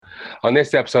On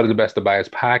this episode of the Best of Bias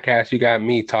Podcast, you got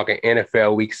me talking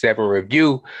NFL Week 7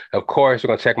 review. Of course, we're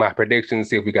going to check my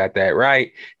predictions, see if we got that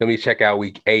right. Then we check out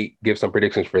Week 8, give some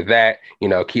predictions for that,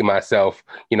 keep myself,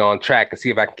 on track and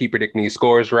see if I can keep predicting these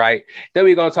scores right. Then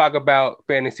we're going to talk about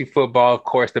fantasy football. Of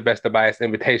course, the Best of Bias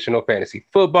Invitational Fantasy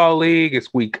Football League.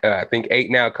 It's week,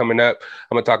 8 now coming up.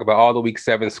 I'm going to talk about all the Week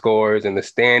 7 scores and the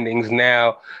standings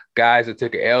now. Guys that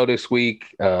took an L this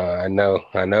week. I know.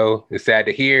 It's sad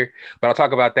to hear, but I'll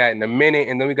talk about that in a minute.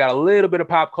 And then we got a little bit of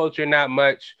pop culture, not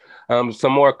much.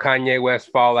 Some more Kanye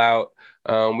West fallout.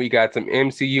 We got some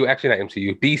DCEU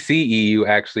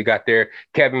actually got their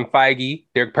Kevin Feige,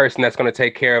 their person that's going to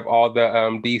take care of all the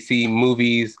DC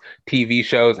movies, TV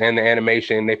shows, and the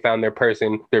animation. They found their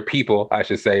people, I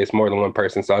should say. It's more than one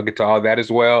person. So I'll get to all that as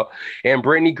well. And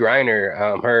Brittany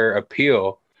Griner, her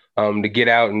appeal to get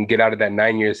out of that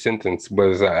 9-year sentence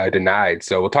was denied.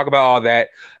 So we'll talk about all that.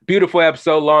 Beautiful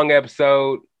episode, long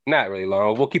episode. Not really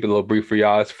long. We'll keep it a little brief for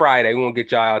y'all. It's Friday. We won't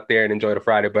get y'all out there and enjoy the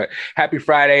Friday, but happy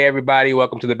Friday, everybody.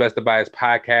 Welcome to the Best of Bias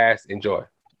Podcast. Enjoy.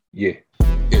 Yeah.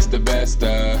 It's the best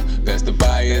of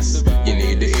bias. You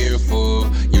need the earful.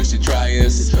 You should try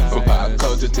us. From pop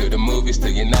culture to the movies to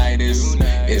Unitas.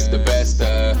 It's the best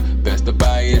of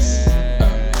bias.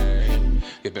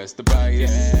 Your best of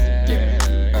bias. Yeah.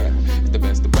 It's the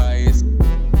best of bias.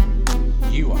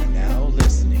 You are now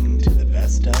listening to the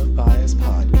Best of Bias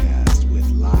Podcast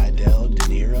with Lydell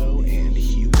Dinero and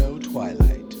Hugo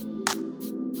Twilight.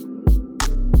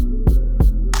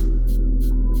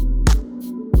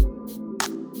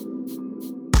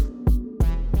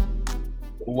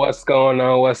 What's going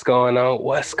on?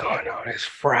 It's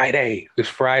Friday. It's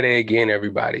Friday again,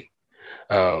 everybody.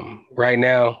 Right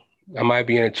now, I might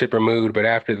be in a chipper mood, but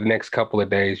after the next couple of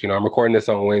days, I'm recording this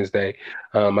on Wednesday.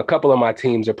 A couple of my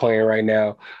teams are playing right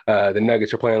now. The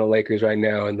Nuggets are playing the Lakers right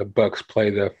now, and the Bucks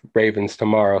play the Ravens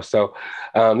tomorrow. So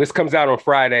this comes out on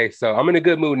Friday. So I'm in a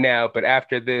good mood now, but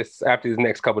after these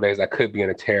next couple of days, I could be in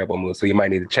a terrible mood. So you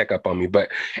might need to check up on me. But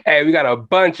hey, we got a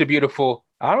bunch of beautiful.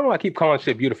 I don't know. I keep calling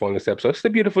shit beautiful in this episode. It's a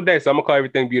beautiful day, so I'm going to call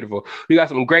everything beautiful. We got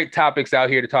some great topics out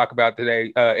here to talk about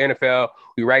today. NFL,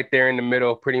 we're right there in the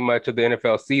middle pretty much of the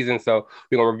NFL season, so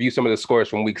we're going to review some of the scores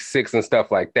from Week 6 and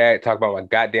stuff like that, talk about my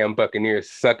goddamn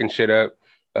Buccaneers sucking shit up.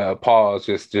 Paul's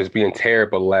just being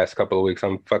terrible the last couple of weeks.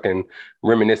 I'm fucking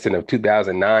reminiscent of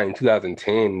 2009,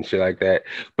 2010, and shit like that.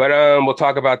 But we'll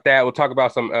talk about that. We'll talk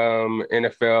about some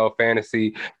NFL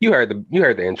fantasy. You heard the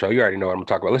intro. You already know what I'm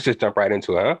talking about. Let's just jump right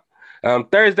into it, huh?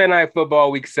 Thursday night football,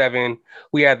 Week 7,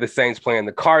 we had the Saints playing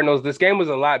the Cardinals. This game was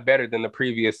a lot better than the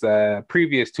previous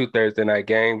two Thursday night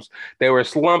games. They were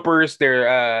slumpers. They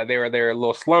were their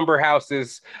little slumber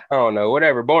houses. I don't know,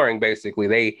 whatever. Boring, basically.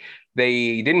 They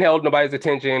didn't hold nobody's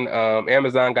attention.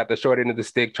 Amazon got the short end of the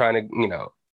stick, trying to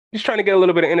get a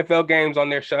little bit of NFL games on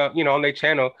their show, on their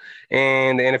channel,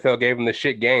 and the NFL gave them the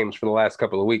shit games for the last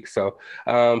couple of weeks. So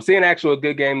seeing actual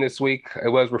good game this week, it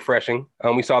was refreshing.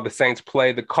 We saw the Saints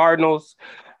play the Cardinals.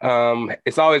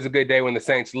 It's always a good day when the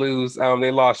Saints lose.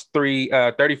 They lost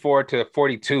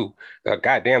 34-42.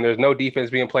 Goddamn, there's no defense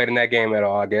being played in that game at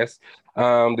all, I guess.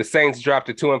 The Saints dropped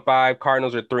to 2-5.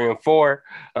 Cardinals are 3-4.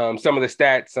 Some of the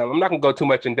stats, I'm not gonna go too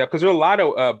much in depth because there are a lot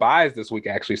of buys this week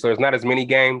actually, so there's not as many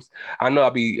games. I know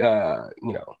I'll be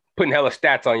putting hella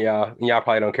stats on y'all, and y'all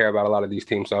probably don't care about a lot of these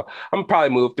teams, so I'm gonna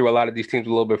probably move through a lot of these teams a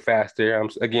little bit faster.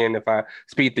 Again, if I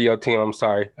speed through your team, I'm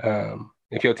sorry.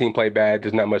 If your team played bad,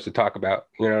 there's not much to talk about.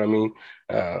 You know what I mean?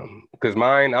 Because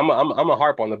mine, I'm a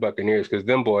harp on the Buccaneers because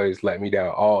them boys let me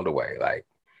down all the way. Like,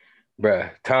 bruh,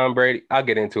 Tom Brady. I'll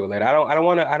get into it later. I don't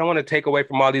want to take away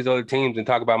from all these other teams and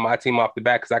talk about my team off the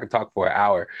bat because I can talk for an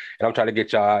hour. And I'm trying to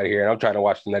get y'all out of here. And I'm trying to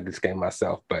watch the Nuggets game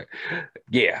myself. But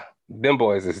yeah, them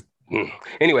boys is.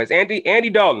 Anyways, Andy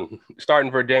Dalton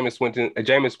starting for Jameis Winston.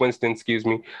 Jameis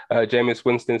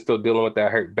Winston still dealing with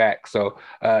that hurt back. So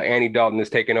Andy Dalton is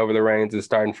taking over the reins and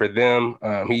starting for them.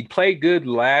 He played good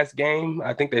last game.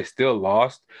 I think they still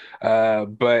lost.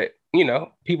 But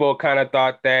people kind of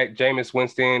thought that Jameis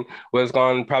Winston was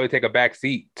going to probably take a back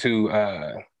seat to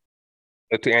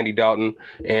Andy Dalton,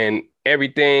 and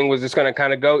everything was just going to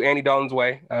kind of go Andy Dalton's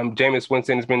way. Jameis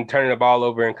Winston has been turning the ball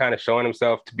over and kind of showing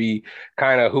himself to be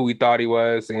kind of who we thought he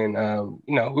was. And, we're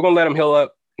going to let him heal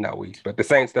up. But the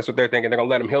Saints, that's what they're thinking. They're going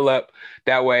to let him heal up.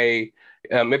 That way,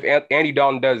 if Andy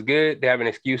Dalton does good, they have an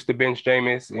excuse to bench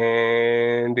Jameis.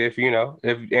 And if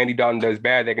Andy Dalton does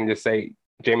bad, they can just say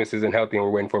Jameis isn't healthy and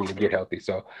we're waiting for him to get healthy.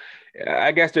 So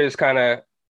I guess they're just kind of,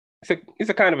 it's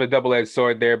a kind of a double-edged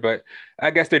sword there, but I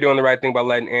guess they're doing the right thing by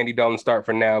letting Andy Dalton start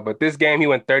for now. But this game, he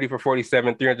went 30 for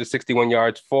 47, 361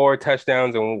 yards, 4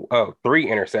 touchdowns, and 3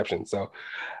 interceptions. So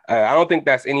I don't think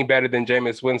that's any better than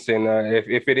Jameis Winston.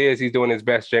 If it is, he's doing his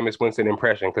best Jameis Winston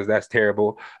impression because that's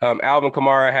terrible. Alvin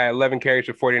Kamara had 11 carries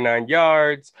for 49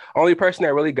 yards. Only person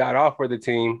that really got off for the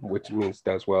team, which means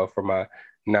does well for my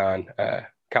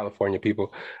non-California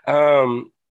people,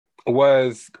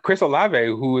 was Chris Olave,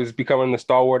 who is becoming the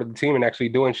stalwart of the team and actually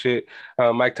doing shit.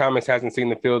 Mike Thomas hasn't seen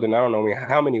the field in I don't know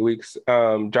how many weeks.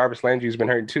 Jarvis Landry's been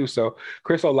hurt too. So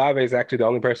Chris Olave is actually the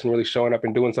only person really showing up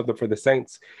and doing something for the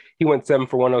Saints. He went 7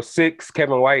 for 106.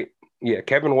 Kevin White,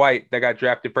 that got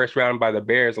drafted first round by the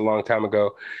Bears a long time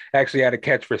ago, actually had a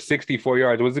catch for 64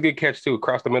 yards. It was a good catch too,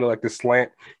 across the middle like this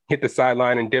slant, hit the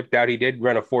sideline and dipped out. He did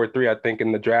run a 4.3, I think,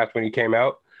 in the draft when he came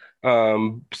out.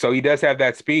 So he does have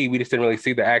that speed. We just didn't really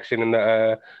see the action and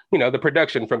the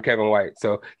production from Kevin White.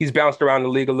 So he's bounced around the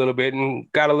league a little bit and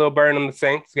got a little burn on the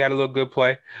Saints. He had a little good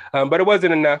play, but it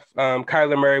wasn't enough.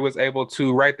 Kyler Murray was able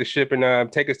to right the ship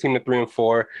and take his team to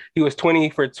 3-4. He was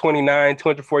 20 for 29,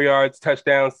 204 yards,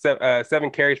 touchdown, 7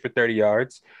 carries for 30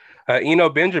 yards. Eno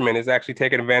Benjamin is actually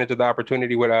taking advantage of the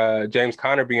opportunity with James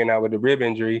Conner being out with a rib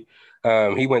injury.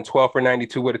 He went 12 for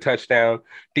 92 with a touchdown.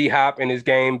 D-Hop in his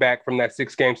game back from that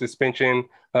 6-game suspension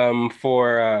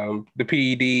for the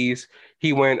PEDs.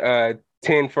 He went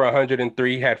 10 for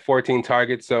 103, had 14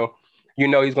 targets. So, he's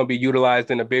going to be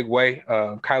utilized in a big way.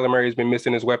 Kyler Murray has been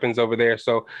missing his weapons over there.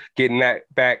 So getting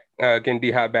that back, getting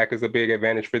D-Hop back is a big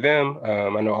advantage for them.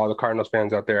 I know all the Cardinals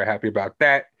fans out there are happy about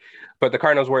that. But the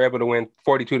Cardinals were able to win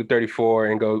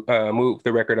 42-34 and go move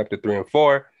the record up to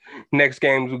 3-4. Next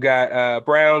games, we got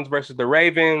Browns versus the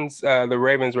Ravens. The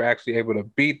Ravens were actually able to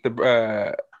beat the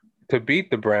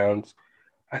Browns.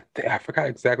 I forgot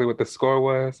exactly what the score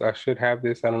was. I should have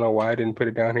this. I don't know why I didn't put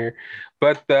it down here.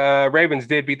 But the Ravens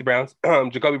did beat the Browns.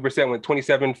 Jacoby Brissett went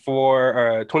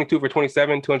 22 for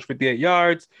 27, 258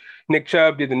 yards. Nick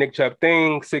Chubb did the Nick Chubb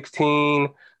thing, 16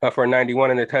 for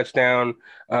 91 and a touchdown.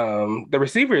 The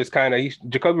receiver is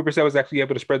Jacoby Brissett was actually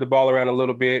able to spread the ball around a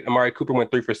little bit. Amari Cooper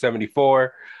went 3 for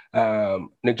 74.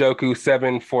 Njoku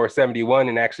 7 for 71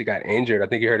 and actually got injured. I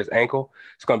think he hurt his ankle.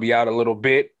 It's going to be out a little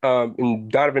bit. And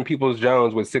Donovan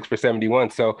Peoples-Jones was 6 for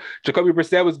 71. So Jacoby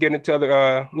Brissett was getting it to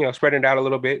the, spreading it out a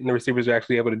little bit, and the receivers are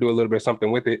actually able to do a little bit of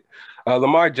something with it.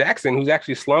 Lamar Jackson, who's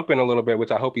actually slumping a little bit,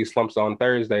 which I hope he slumps on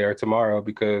Thursday or tomorrow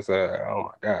because,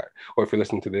 oh my God. Or if you're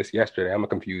listening to this yesterday, I'm going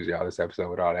to confuse y'all this episode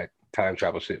with all that time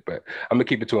travel shit, but I'm gonna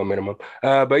keep it to a minimum.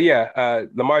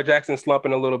 Lamar Jackson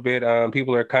slumping a little bit.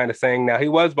 People are kind of saying now he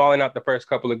was balling out the first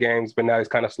couple of games, but now he's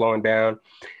kind of slowing down.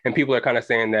 And people are kind of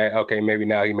saying that, okay, maybe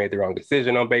now he made the wrong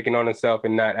decision on banking on himself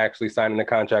and not actually signing the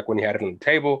contract when he had it on the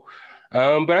table.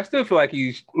 But I still feel like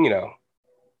he's doing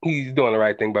the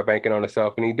right thing by banking on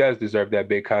himself, and he does deserve that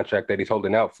big contract that he's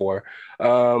holding out for.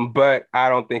 But I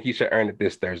don't think he should earn it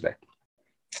this Thursday.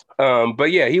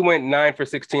 He went 9 for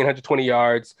 16, 120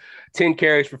 yards, 10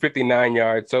 carries for 59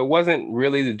 yards. So it wasn't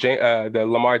really the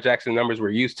Lamar Jackson numbers we're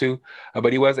used to,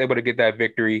 but he was able to get that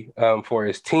victory for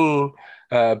his team.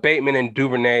 Bateman and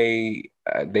Duvernay,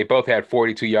 they both had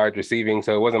 42 yards receiving,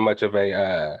 so it wasn't much of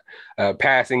a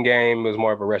passing game. It was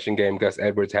more of a rushing game. Gus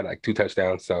Edwards had like 2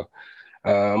 touchdowns, so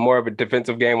more of a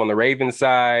defensive game on the Ravens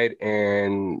side.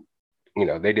 And,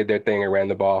 they did their thing and ran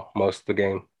the ball most of the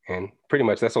game. And pretty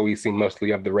much that's what we've seen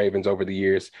mostly of the Ravens over the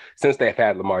years since they've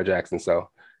had Lamar Jackson. So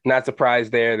not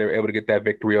surprised there. They were able to get that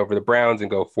victory over the Browns and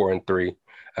go 4-3.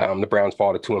 The Browns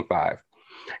fall to 2-5.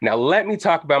 Now let me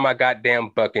talk about my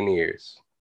goddamn Buccaneers.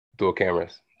 Dual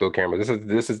cameras.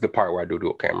 This is the part where I do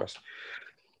dual cameras.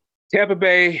 Tampa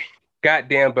Bay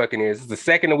goddamn Buccaneers. This is the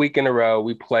second week in a row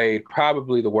we played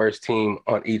probably the worst team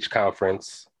on each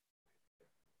conference.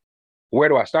 Where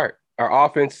do I start? Our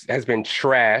offense has been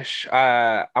trash.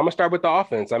 I'm going to start with the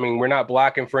offense. I mean, we're not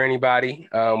blocking for anybody.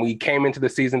 We came into the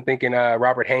season thinking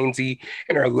Robert Hainsey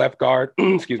and our left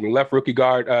rookie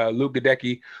guard, Luke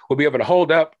Gadecki, will be able to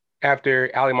hold up after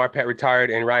Ali Marpet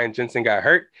retired and Ryan Jensen got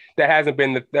hurt. That hasn't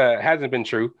been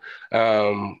true.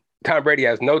 Tom Brady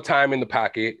has no time in the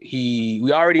pocket.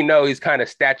 We already know he's kind of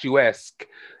statuesque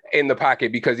in the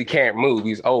pocket because he can't move.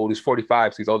 He's old. He's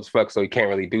 45, so he's old as fuck, so he can't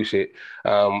really do shit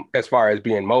as far as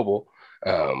being mobile.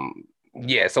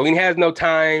 So he has no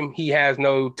time. He has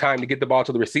no time to get the ball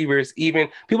to the receivers. Even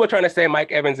people are trying to say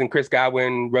Mike Evans and Chris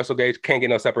Godwin, Russell Gage can't get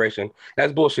no separation.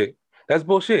 That's bullshit.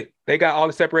 They got all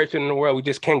the separation in the world. We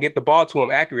just can't get the ball to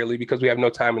them accurately because we have no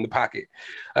time in the pocket.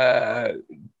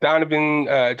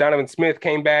 Donovan Smith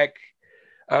came back,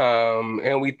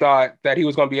 and we thought that he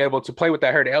was going to be able to play with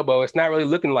that hurt elbow. It's not really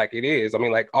looking like it is. I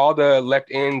mean, like all the left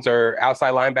ends are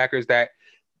outside linebackers that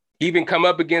even come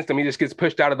up against him, he just gets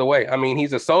pushed out of the way. I mean,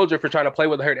 he's a soldier for trying to play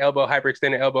with a hurt elbow,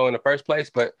 hyperextended elbow in the first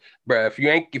place. But bro, if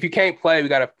you can't play, we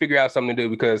got to figure out something to do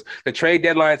because the trade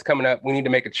deadline's coming up. We need to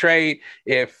make a trade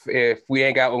if we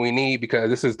ain't got what we need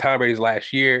because this is Tom Brady's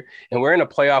last year and we're in a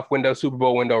playoff window, Super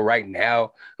Bowl window right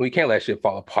now. We can't let shit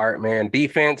fall apart, man.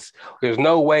 Defense, there's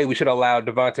no way we should allow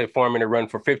Devontae Foreman to run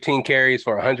for 15 carries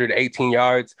for 118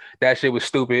 yards. That shit was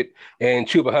stupid. And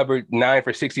Chuba Hubbard 9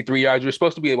 for 63 yards. We're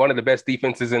supposed to be one of the best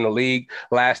defenses in the league.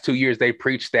 Last 2 years, they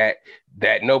preached that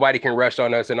nobody can rush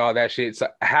on us and all that shit. So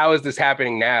how is this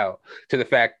happening now to the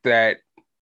fact that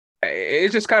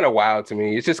it's just kind of wild to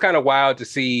me? It's just kind of wild to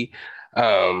see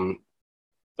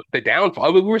the downfall.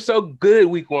 I mean, we were so good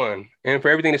week one and for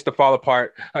everything just to fall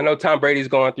apart. I know Tom Brady's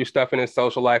going through stuff in his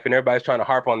social life and everybody's trying to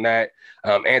harp on that.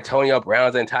 Antonio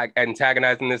Brown's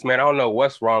antagonizing this man. I don't know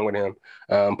what's wrong with him.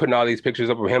 Putting all these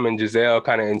pictures up of him and Giselle,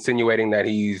 kind of insinuating that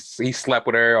he slept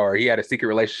with her or he had a secret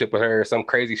relationship with her or some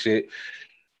crazy shit.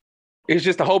 It's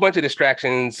just a whole bunch of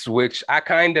distractions, which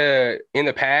in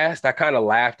the past, I kind of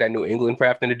laughed at New England for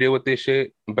having to deal with this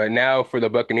shit. But now for the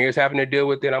Buccaneers having to deal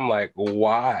with it, I'm like,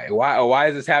 why? Why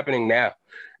is this happening now?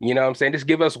 You know what I'm saying? Just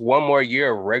give us one more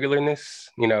year of regularness,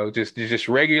 just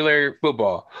regular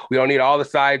football. We don't need all the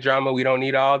side drama. We don't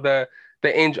need all the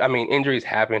injuries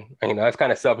happen. It's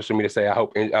kind of selfish for me to say,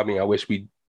 I wish we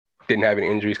didn't have any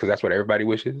injuries because that's what everybody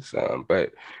wishes.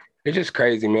 But it's just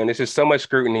crazy, man. It's just so much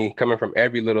scrutiny coming from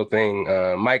every little thing.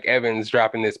 Mike Evans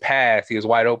dropping this pass. He was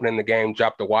wide open in the game,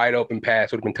 dropped a wide open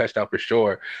pass, would have been touchdown for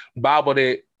sure. Bobbled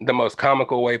it the most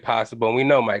comical way possible. And we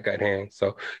know Mike got hands.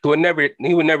 So he would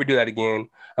never do that again.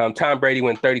 Tom Brady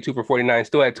went 32 for 49,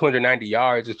 still had 290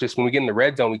 yards. It's just when we get in the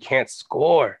red zone, we can't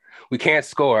score. We can't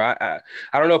score. I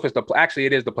don't know if it's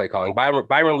it is the play calling. Byron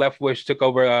Leftwich took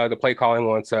over the play calling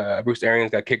once Bruce Arians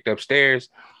got kicked upstairs.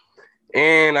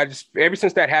 And ever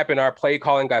since that happened, our play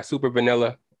calling got super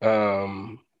vanilla. We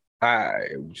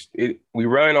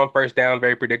run on first down,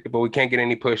 very predictable. We can't get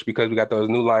any push because we got those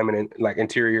new linemen and like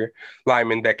interior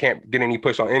linemen that can't get any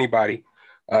push on anybody.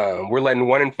 We're letting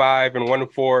 1-5 and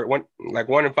 1-4,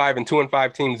 1-5 and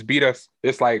 2-5 teams beat us.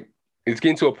 It's like it's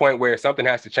getting to a point where something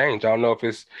has to change. I don't know if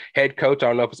it's head coach. I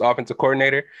don't know if it's offensive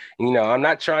coordinator. I'm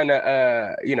not trying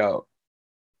to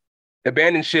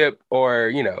abandon ship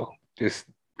or just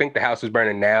think the house is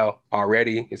burning now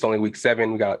already. It's only week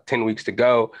 7. We got 10 weeks to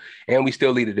go and we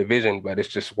still lead the division, but it's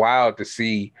just wild to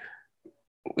see.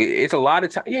 It's a lot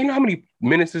of time. You know how many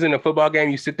minutes is in a football game?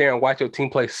 You sit there and watch your team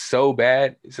play so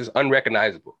bad. It's just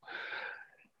unrecognizable.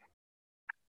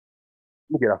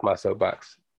 Let me get off my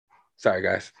soapbox. Sorry,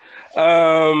 guys.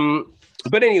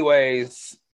 But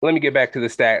anyways, let me get back to the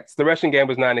stats. The rushing game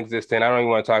was non-existent. I don't even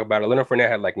want to talk about it. Leonard Fournette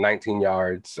had like 19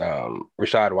 yards.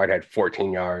 Rashad White had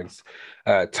 14 yards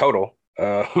total.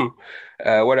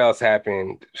 What else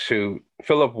happened? Shoot.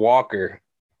 Philip Walker,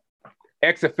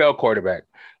 XFL quarterback,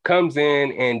 comes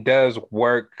in and does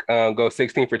work, goes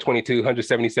 16 for 22,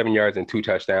 177 yards and 2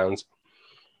 touchdowns.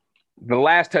 The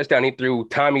last touchdown he threw,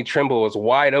 Tommy Tremble, was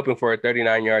wide open for a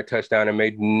 39-yard touchdown. It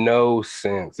made no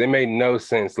sense. It made no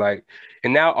sense. And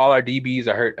now all our DBs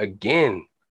are hurt again,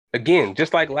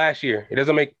 just like last year. It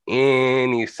doesn't make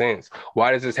any sense.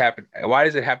 Why does this happen? Why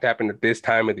does it have to happen at this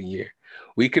time of the year?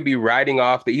 We could be riding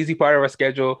off the easy part of our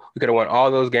schedule. We could have won all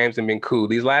those games and been cool.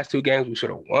 These last 2 games, we should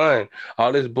have won.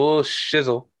 All this bull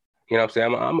shizzle. You know what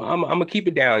I'm saying? I'm going to keep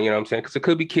it down, you know what I'm saying? Because it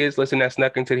could be kids listening that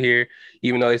snuck into here,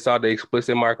 even though they saw the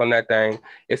explicit mark on that thing.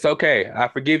 It's okay. I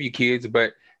forgive you, kids.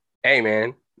 But, hey,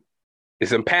 man, there's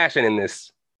some passion in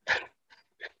this.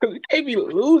 We can't be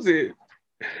losing.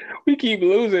 We keep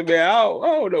losing, man. I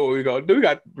don't know what we're going to do. We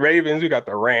got Ravens. We got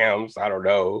the Rams. I don't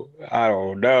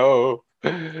know.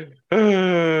 But,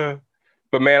 man,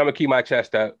 I'm going to keep my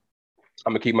chest up.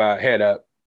 I'm going to keep my head up.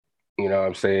 You know what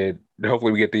I'm saying?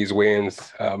 Hopefully we get these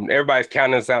wins. Everybody's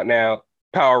counting us out now.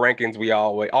 Power rankings, we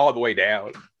all the way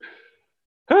down.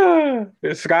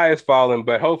 The sky is falling,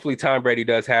 but hopefully Tom Brady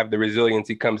does have the resilience.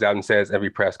 He comes out and says every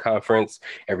press conference,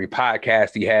 every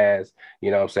podcast he has, you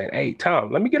know what I'm saying? Hey,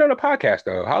 Tom, let me get on a podcast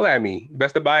though. Holla at me.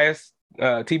 Best of Bias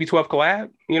TB12 collab.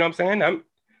 You know what I'm saying?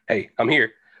 I'm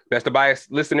here. Best of Bias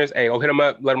listeners, hey, hit him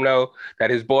up. Let him know that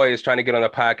his boy is trying to get on the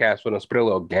podcast with him. Spit a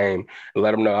little game and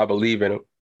let him know I believe in him.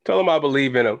 Tell him I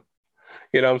believe in him.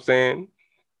 You know what I'm saying?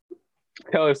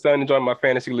 Tell his son to join my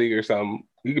fantasy league or something.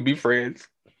 We could be friends.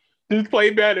 Just play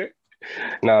better.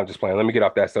 No, I'm just playing. Let me get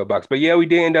off that soapbox. But yeah, we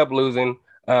did end up losing.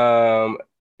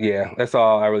 Yeah, that's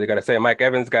all I really got to say. Mike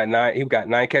Evans got nine. He got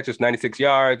 9 catches, 96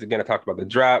 yards. Again, I talked about the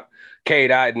drop. Cade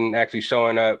Otton actually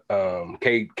showing up.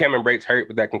 Cameron Brate's hurt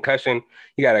with that concussion.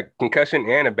 He got a concussion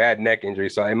and a bad neck injury.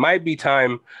 So it might be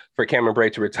time for Cameron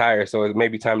Brate to retire. So it may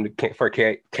be time for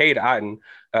Cade Otton,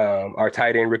 our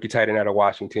tight end, rookie tight end out of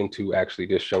Washington, to actually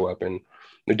just show up and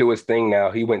do his thing now.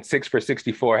 He went 6 for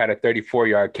 64, had a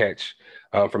 34-yard catch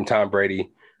from Tom Brady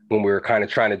when we were kind of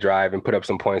trying to drive and put up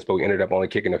some points, but we ended up only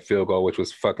kicking a field goal, which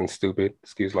was fucking stupid.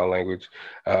 Excuse my language.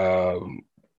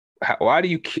 Why do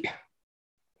you kick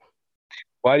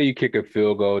a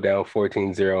field goal down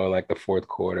 14-0 in like the fourth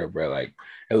quarter, bro? Like,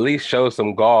 at least show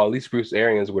some gall. At least Bruce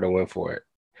Arians would have went for it.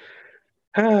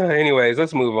 Anyways,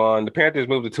 let's move on. The Panthers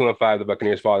moved to 2-5. The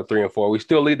Buccaneers fall to 3-4. We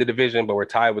still lead the division, but we're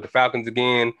tied with the Falcons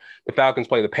again. The Falcons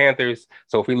play the Panthers.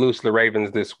 So if we lose to the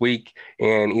Ravens this week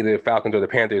and either the Falcons or the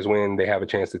Panthers win, they have a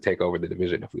chance to take over the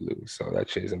division if we lose. So that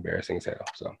shit is embarrassing as hell.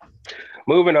 So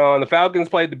moving on, the Falcons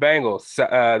played the Bengals.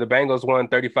 The Bengals won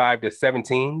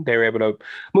 35-17. They were able to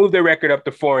move their record up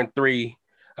to 4-3.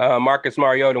 Marcus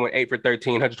Mariota went 8 for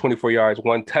 13, 124 yards,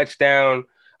 1 touchdown.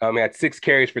 He had 6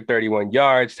 carries for 31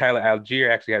 yards. Tyler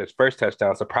Algier actually had his first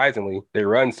touchdown. Surprisingly, they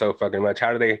run so fucking much.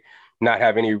 How do they not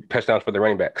have any touchdowns for the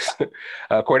running backs?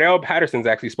 Cordell Patterson's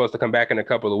actually supposed to come back in a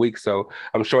couple of weeks, so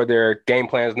I'm sure their game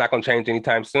plan is not going to change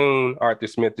anytime soon. Arthur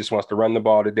Smith just wants to run the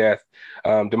ball to death.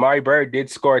 Damari Bird did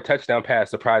score a touchdown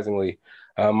pass, surprisingly.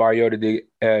 Mariota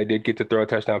did get to throw a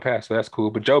touchdown pass, so that's cool.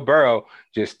 But Joe Burrow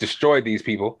just destroyed these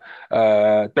people.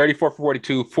 34 for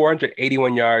 42,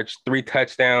 481 yards, 3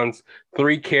 touchdowns,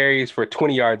 3 carries for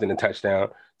 20 yards and a touchdown.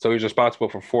 So he's responsible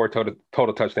for 4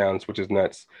 total touchdowns, which is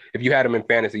nuts. If you had him in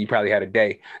fantasy, you probably had a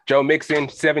day. Joe Mixon,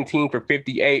 17 for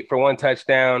 58 for 1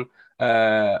 touchdown.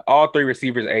 All 3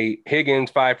 receivers 8. Higgins,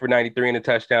 5 for 93 and a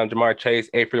touchdown. Jamar Chase,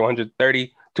 8 for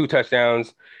 130, 2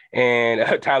 touchdowns.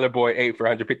 And Tyler Boyd, 8 for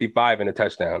 155 and a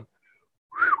touchdown.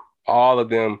 All of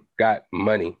them got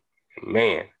money.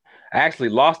 Man, I actually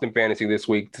lost in fantasy this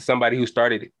week to somebody who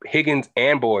started Higgins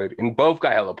and Boyd, and both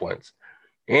got hella points.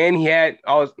 And he had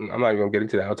all. I'm not even gonna get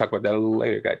into that. I'll talk about that a little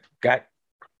later.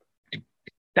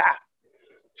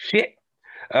 Shit.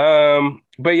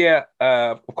 But yeah,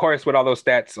 of course, with all those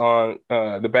stats on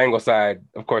the Bengals side,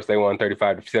 of course they won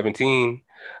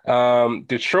 35-17.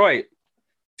 Detroit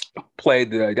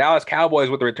played the Dallas Cowboys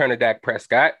with the return of Dak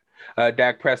Prescott.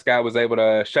 Dak Prescott was able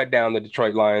to shut down the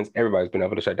Detroit Lions. Everybody's been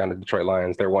able to shut down the Detroit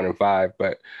Lions. They're 1-5,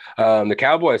 but the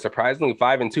Cowboys surprisingly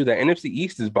 5-2. The NFC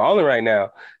East is balling right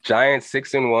now. Giants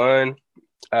 6-1,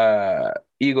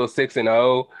 Eagles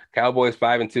 6-0, Cowboys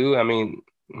 5-2. I mean,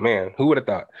 man, who would have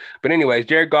thought? But anyways,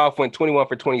 Jared Goff went 21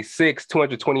 for 26,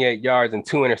 228 yards and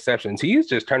 2 interceptions. He's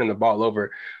just turning the ball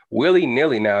over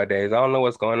willy-nilly nowadays. I don't know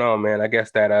what's going on, man. I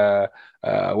guess that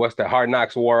what's the Hard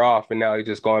Knocks wore off, and now he's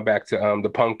just going back to the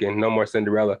pumpkin. No more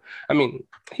Cinderella. I mean,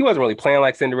 he wasn't really playing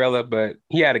like Cinderella, but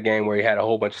he had a game where he had a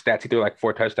whole bunch of stats. He threw like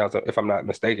 4 touchdowns, if I'm not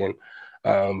mistaken.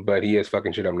 But he is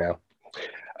fucking shit up now.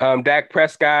 Dak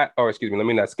Prescott, or excuse me, let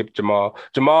me not skip Jamal.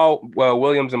 Jamal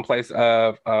Williams in place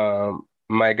of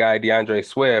my guy DeAndre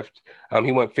Swift.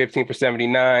 He went 15 for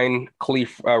 79.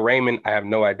 Khalif Raymond, I have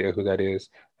no idea who that is.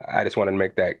 I just wanted to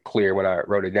make that clear when I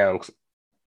wrote it down.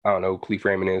 I don't know who Khalif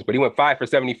Raymond is, but he went 5 for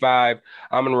 75.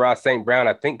 Amon-Ra St. Brown,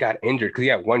 I think, got injured because he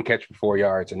had 1 catch for 4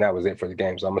 yards, and that was it for the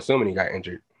game. So I'm assuming he got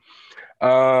injured.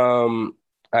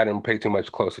 I didn't pay too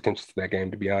much close attention to that game,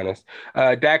 to be honest.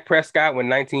 Dak Prescott went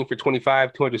 19 for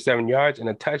 25, 207 yards and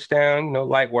a touchdown.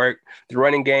 Light work. The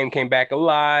running game came back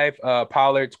alive.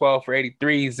 Pollard, 12 for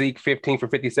 83. Zeke, 15 for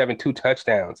 57, 2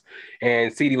 touchdowns. And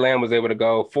CeeDee Lamb was able to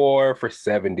go 4 for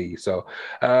 70. So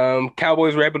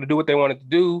Cowboys were able to do what they wanted to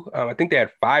do. I think they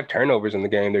had 5 turnovers in the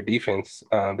game, their defense,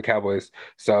 the Cowboys.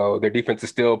 So their defense is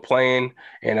still playing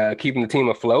and keeping the team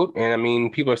afloat. And, I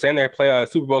mean, people are saying they're a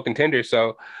Super Bowl contender.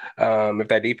 So if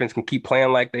that defense can keep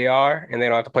playing like they are and they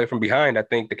don't have to play from behind, I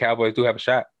think the Cowboys do have a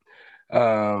shot.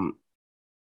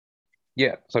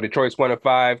 Yeah, so Detroit's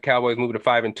 1-5, Cowboys moving to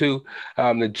 5-2.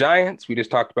 The Giants, we just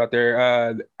talked about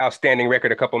their outstanding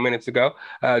record a couple minutes ago.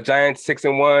 Giants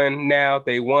 6-1 now.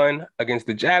 They won against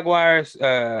the Jaguars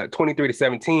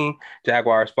 23-17.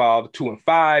 Jaguars fall to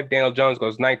 2-5. Daniel Jones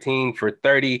goes 19 for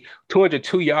 30,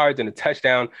 202 yards and a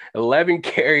touchdown, 11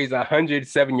 carries,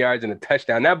 107 yards and a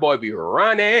touchdown. That boy be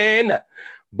running.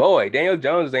 Boy, Daniel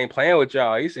Jones ain't playing with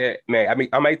y'all. He said, man,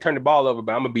 I might turn the ball over,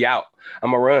 but I'm going to be out.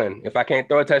 I'm going to run. If I can't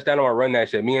throw a touchdown, I'm going to run that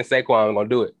shit. Me and Saquon are going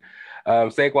to do it.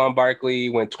 Saquon Barkley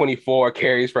went 24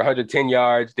 carries for 110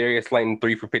 yards. Darius Slayton,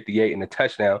 3 for 58 and a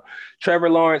touchdown. Trevor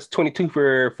Lawrence, 22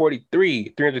 for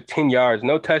 43, 310 yards,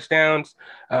 no touchdowns.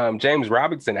 James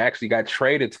Robinson actually got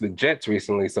traded to the Jets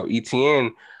recently. So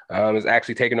ETN is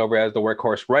actually taking over as the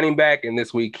workhorse running back. And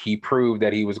this week he proved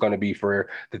that he was going to be for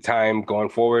the time going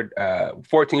forward.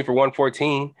 14 for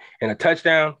 114 and a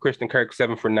touchdown. Christian Kirk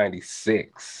 7 for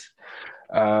 96.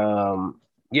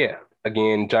 Yeah,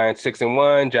 again, Giants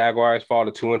 6-1. Jaguars fall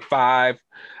to 2-5.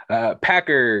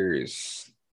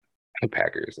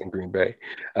 Packers in Green Bay.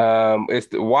 It's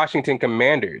the Washington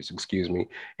Commanders,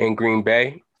 in Green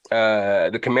Bay.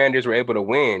 The Commanders were able to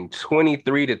win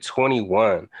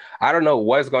 23-21. I don't know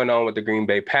what's going on with the Green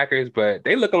Bay Packers, but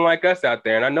they looking like us out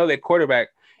there. And I know their quarterback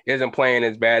isn't playing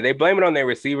as bad. They blame it on their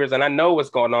receivers, and I know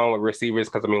what's going on with receivers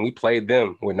because, we played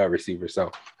them with no receivers.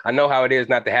 So I know how it is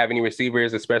not to have any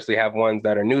receivers, especially have ones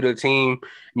that are new to the team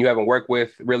and you haven't worked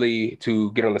with really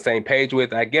to get on the same page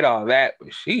with. I get all that, but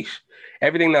sheesh.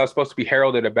 Everything that was supposed to be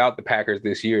heralded about the Packers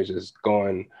this year is just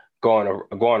going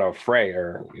a fray,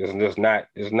 or it's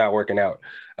not working out.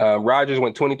 Rodgers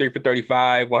went 23 for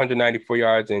 35, 194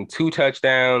 yards and 2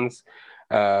 touchdowns.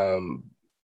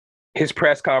 His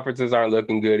press conferences aren't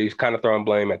looking good. He's kind of throwing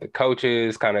blame at the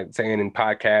coaches, kind of saying in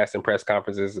podcasts and press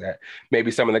conferences that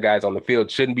maybe some of the guys on the field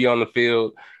shouldn't be on the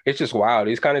field. It's just wild.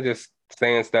 He's kind of just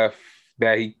saying stuff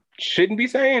that he shouldn't be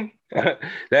saying.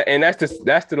 That's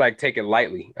to like take it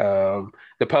lightly.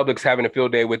 The public's having a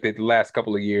field day with it the last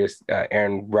couple of years.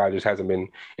 Aaron Rodgers hasn't been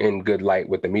in good light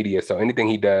with the media, so anything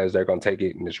he does, they're gonna take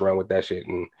it and just run with that shit.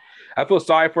 And I feel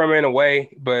sorry for him in a way,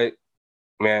 but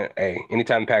man, hey,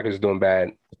 anytime the Packers are doing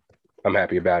bad, I'm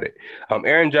happy about it.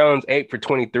 Aaron Jones, 8 for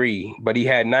 23, but he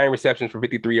had 9 receptions for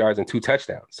 53 yards and 2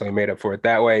 touchdowns. So he made up for it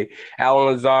that way. Alan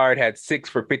Lazard had 6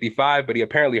 for 55, but he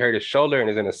apparently hurt his shoulder and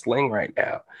is in a sling right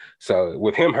now. So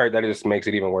with him hurt, that just makes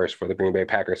it even worse for the Green Bay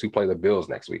Packers, who play the Bills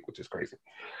next week, which is crazy.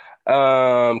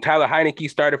 Tyler Heineke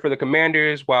started for the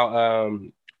Commanders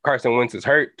while Carson Wentz is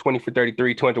hurt, 20 for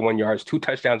 33, 201 yards, 2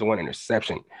 touchdowns and 1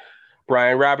 interception.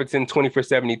 Brian Robinson, 20 for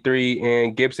 73,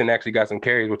 and Gibson actually got some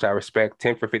carries, which I respect,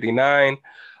 10 for 59.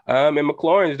 And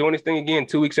McLaurin is doing his thing again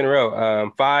 2 weeks in a row,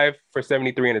 5 for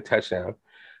 73 and a touchdown.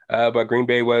 But Green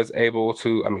Bay was able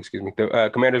to, the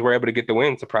Commanders were able to get the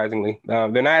win, surprisingly. They're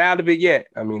not out of it yet.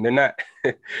 They're not,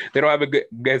 they don't have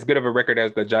as good of a record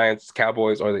as the Giants,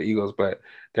 Cowboys, or the Eagles, but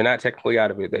they're not technically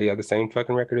out of it. They have the same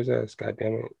fucking record as us. God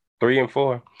damn it.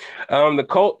 3-4. The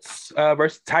Colts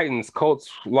versus Titans.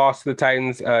 Colts lost to the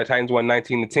Titans. Titans won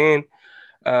 19-10.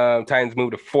 Titans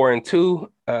moved to 4-2.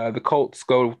 The Colts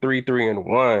go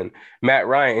 3-1. Matt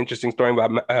Ryan. Interesting story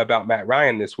about Matt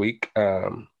Ryan this week.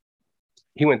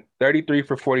 He went 33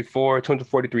 for 44,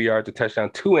 243 yards, a touchdown,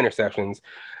 2 interceptions,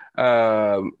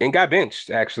 and got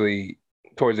benched actually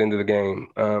towards the end of the game.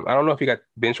 I don't know if he got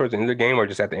benched towards the end of the game or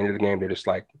just at the end of the game. They're just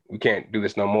like, we can't do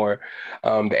this no more.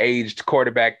 The aged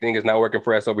quarterback thing is not working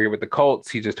for us over here with the Colts.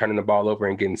 He's just turning the ball over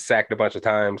and getting sacked a bunch of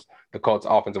times. The Colts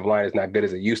offensive line is not good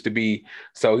as it used to be.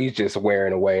 So he's just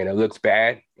wearing away and it looks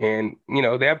bad. And,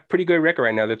 they have a pretty good record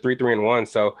right now. They're 3-1.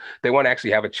 So they want to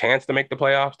actually have a chance to make the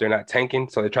playoffs. They're not tanking.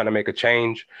 So they're trying to make a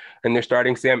change. And they're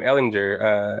starting Sam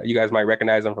Ehlinger. You guys might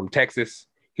recognize him from Texas.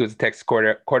 He was a Texas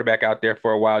quarterback out there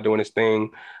for a while doing his thing.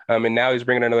 And now he's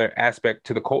bringing another aspect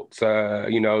to the Colts.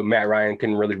 Matt Ryan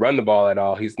couldn't really run the ball at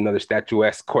all. He's another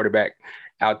statuesque quarterback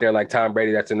out there like Tom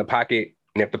Brady that's in the pocket.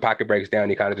 And if the pocket breaks down,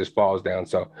 he kind of just falls down.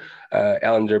 So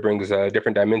Ehlinger brings a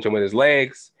different dimension with his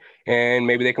legs, and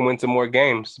maybe they can win some more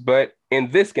games. But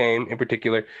in this game in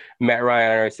particular, Matt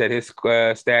Ryan already said his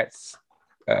stats.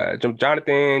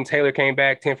 Jonathan Taylor came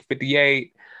back 10 for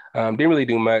 58. Didn't really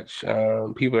do much.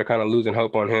 People are kind of losing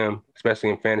hope on him, especially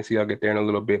in fantasy. I'll get there in a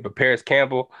little bit. But Paris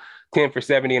Campbell, 10 for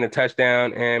 70 and a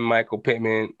touchdown, and Michael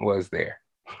Pittman was there.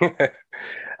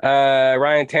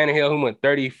 Ryan Tannehill, who went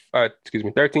 13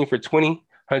 for 20,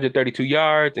 132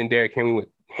 yards, and Derrick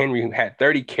Henry who had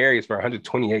 30 carries for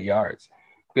 128 yards.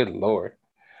 Good Lord.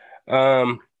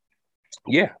 Titans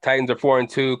are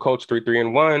 4-2, Colts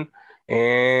 3-1.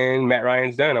 And Matt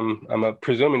Ryan's done. I'm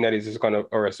presuming that he's just gonna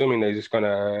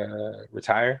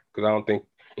retire because I don't think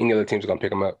any other team's gonna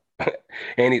pick him up.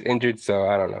 And he's injured, so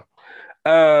I don't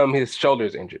know. His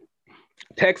shoulder's injured.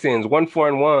 Texans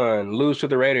 1-1, lose to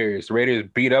the Raiders. Raiders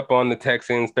beat up on the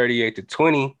Texans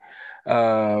 38-20.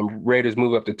 Raiders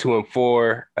move up to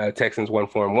 2-4. Texans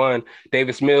 1-1.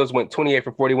 Davis Mills went 28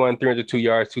 for 41, 302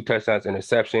 yards, 2 touchdowns,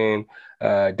 interception.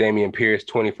 Damian Pierce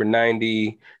 20 for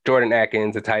 90. Jordan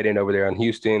Atkins, a tight end over there on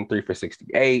Houston, 3 for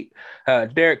 68.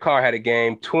 Derek Carr had a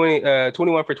game,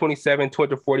 21 for 27,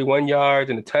 241 yards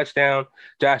and a touchdown.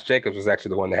 Josh Jacobs was actually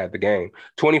the one that had the game,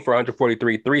 20 for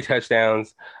 143, 3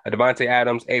 touchdowns. Devontae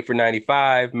Adams 8 for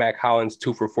 95. Mac Hollins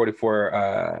 2 for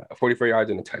 44 yards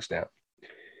and a touchdown.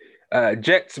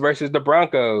 Jets versus the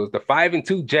Broncos, the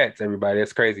 5-2 Jets, everybody.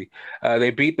 That's crazy. They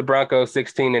beat the Broncos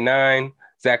 16-9.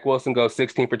 Zach Wilson goes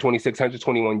 16 for 26,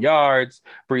 121 yards.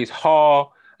 Brees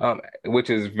Hall, which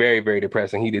is very, very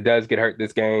depressing. He does get hurt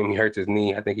this game. He hurts his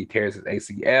knee. I think he tears his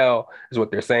ACL, is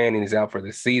what they're saying, and he's out for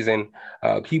the season.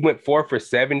 He went 4 for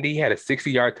 70, had a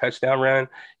 60-yard touchdown run.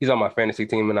 He's on my fantasy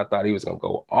team, and I thought he was going to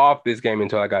go off this game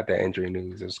until I got that injury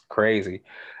news. It was crazy.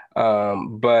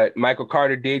 But Michael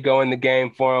Carter did go in the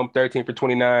game for him, 13 for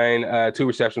 29, 2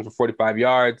 receptions for 45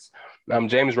 yards.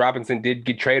 James Robinson did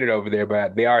get traded over there,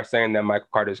 but they are saying that Michael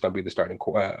Carter is going to be the starting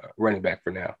running back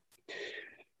for now.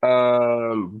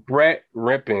 Brett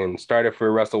Rippon started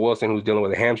for Russell Wilson, who's dealing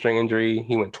with a hamstring injury.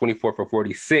 He went 24 for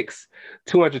 46,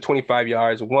 225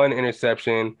 yards, 1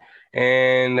 interception.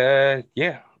 And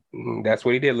that's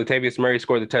what he did. Latavius Murray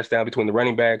scored the touchdown between the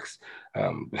running backs.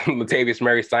 Latavius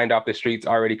Murray signed off the streets,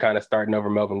 already kind of starting over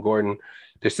Melvin Gordon.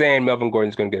 They're saying Melvin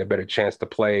Gordon's going to get a better chance to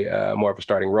play more of a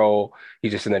starting role.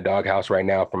 He's just in the doghouse right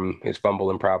now from his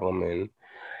fumbling problem. And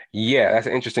yeah, that's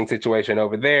an interesting situation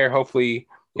over there. Hopefully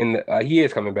he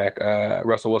is coming back,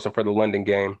 Russell Wilson, for the London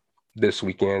game this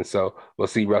weekend. So we'll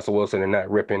see Russell Wilson and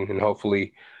not Rippon, and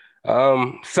hopefully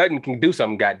Sutton can do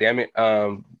something,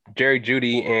 goddammit. Jerry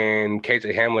Jeudy and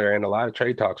KJ Hamler are in a lot of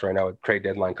trade talks right now with trade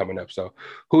deadline coming up. So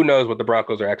who knows what the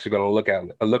Broncos are actually going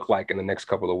to look like in the next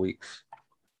couple of weeks.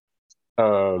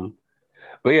 But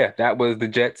yeah, that was the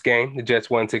Jets game. The Jets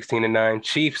won 16-9.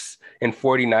 Chiefs and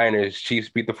 49ers. Chiefs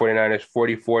beat the 49ers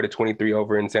 44-23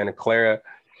 over in Santa Clara.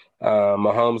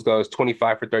 Mahomes goes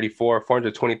 25 for 34,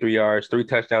 423 yards, 3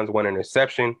 touchdowns, 1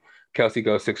 interception. Kelsey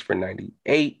goes 6 for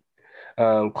 98.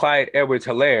 Clyde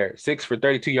Edwards-Helaire, 6 for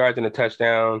 32 yards and a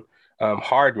touchdown.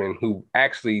 Hardman, who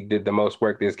actually did the most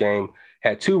work this game,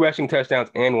 had 2 rushing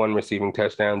touchdowns and 1 receiving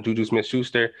touchdown. Juju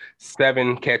Smith-Schuster,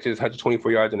 7 catches,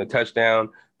 124 yards and a touchdown.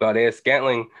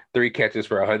 Valdez-Scantling, 3 catches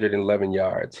for 111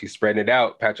 yards. He's spreading it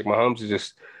out. Patrick Mahomes is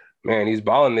just, man, he's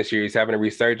balling this year. He's having a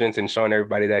resurgence and showing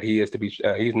everybody that he's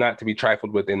not to be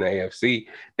trifled with in the AFC.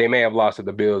 They may have lost to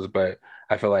the Bills, but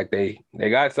I feel like they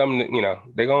got something. You know,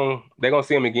 they're gonna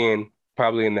see him again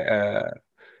probably in the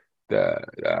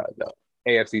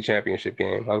AFC Championship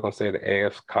game. I was gonna say the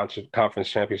AFC Conference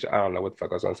Championship. I don't know what the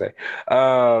fuck I was gonna say.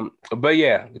 But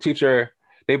yeah, the Chiefs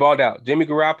they balled out. Jimmy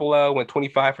Garoppolo went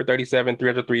 25 for 37,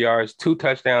 303 yards, 2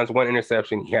 touchdowns, 1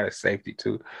 interception. He had a safety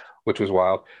too, which was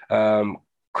wild.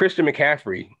 Christian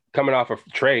McCaffrey, coming off a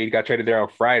trade, got traded there on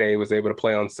Friday, was able to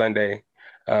play on Sunday.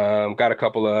 Got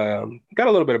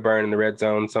a little bit of burn in the red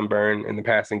zone, some burn in the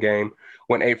passing game.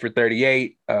 Went 8 for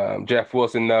 38. Jeff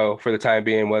Wilson, though, for the time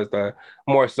being, was the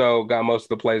more so, got most of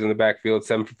the plays in the backfield,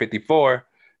 7 for 54.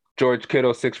 George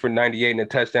Kittle, 6 for 98 and a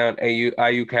touchdown.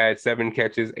 Ayuk had 7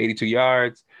 catches, 82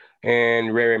 yards.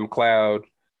 And Ray McLeod,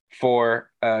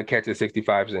 4 catches,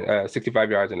 65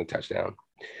 yards and a touchdown.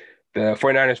 The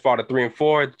 49ers fall to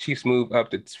 3-4. The Chiefs move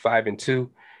up to 5-2.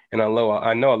 And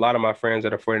I know a lot of my friends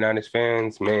that are 49ers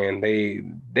fans, man,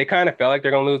 they kind of felt like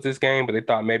they're going to lose this game, but they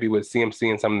thought maybe with CMC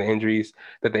and some of the injuries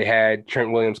that they had,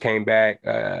 Trent Williams came back,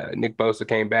 Nick Bosa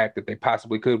came back, that they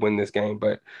possibly could win this game.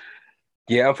 But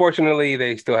yeah, unfortunately,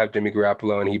 they still have Jimmy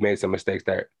Garoppolo, and he made some mistakes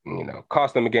that,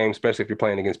 cost them a game, especially if you're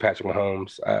playing against Patrick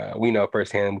Mahomes. We know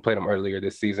firsthand, we played him earlier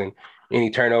this season. Any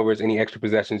turnovers, any extra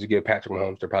possessions you give Patrick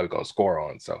Mahomes, they're probably going to score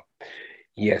on. So,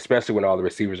 yeah, especially when all the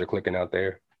receivers are clicking out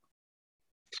there.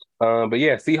 But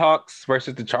yeah, Seahawks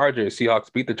versus the Chargers.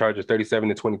 Seahawks beat the Chargers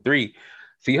 37-23.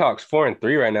 Seahawks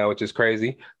 4-3 right now, which is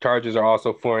crazy. Chargers are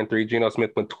also 4-3. Geno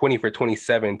Smith went 20 for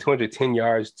 27, 210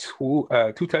 yards, 2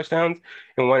 touchdowns,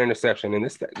 and 1 interception.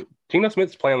 And Geno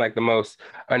Smith's playing like the most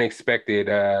unexpected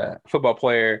football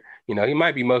player. He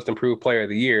might be most improved player of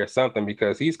the year or something,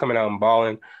 because he's coming out and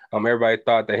balling. Everybody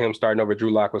thought that him starting over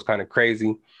Drew Lock was kind of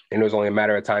crazy, and it was only a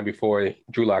matter of time before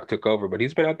Drew Lock took over. But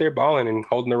he's been out there balling and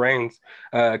holding the reins.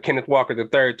 Kenneth Walker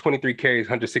III, 23 carries,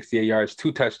 168 yards,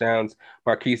 2 touchdowns.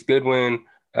 Marquise Goodwin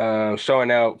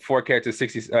showing out, 4 catches,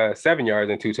 67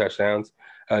 yards and 2 touchdowns.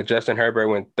 Justin Herbert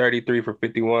went 33 for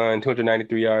 51,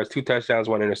 293 yards, 2 touchdowns,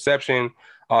 1 interception.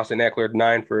 Austin Eckler,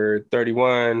 9 for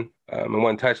 31 and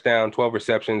 1 touchdown, 12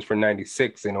 receptions for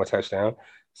 96 and 1 touchdown.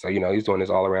 So, he's doing his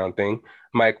all-around thing.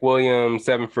 Mike Williams,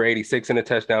 7 for 86 and a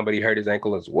touchdown, but he hurt his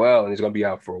ankle as well, and he's going to be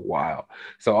out for a while.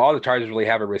 So all the Chargers really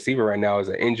have a receiver right now is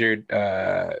an injured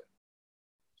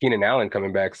Keenan Allen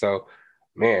coming back. So,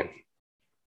 man,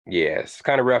 yeah, it's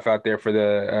kind of rough out there for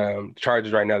the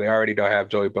Chargers right now. They already don't have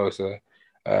Joey Bosa,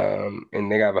 and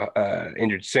they got an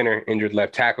injured center, injured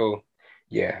left tackle.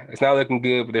 Yeah, it's not looking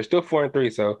good, but they're still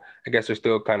 4-3, so I guess they're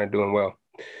still kind of doing well.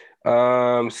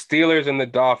 Steelers and the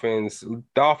Dolphins.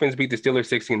 Dolphins beat the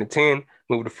Steelers 16-10,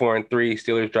 moved to 4-3.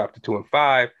 Steelers dropped to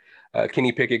 2-5.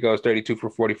 Kenny Pickett goes 32 for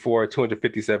 44,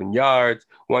 257 yards,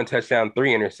 1 touchdown,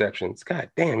 3 interceptions. God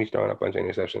damn, he's throwing a bunch of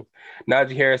interceptions.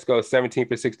 Najee Harris goes 17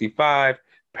 for 65.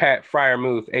 Pat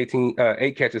Fryermuth,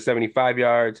 8 catches, 75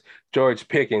 yards. George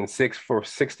Pickens, 6 for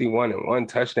 61 and 1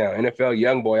 touchdown. NFL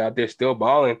young boy out there still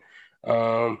balling.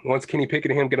 Once Kenny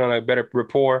Pickett and him get on a better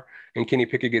rapport and Kenny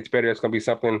Pickett gets better, it's going to be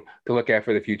something to look at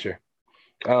for the future.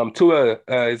 Tua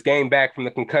is game back from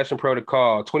the concussion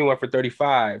protocol, 21 for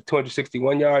 35,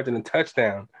 261 yards and a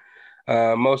touchdown.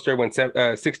 Mostert went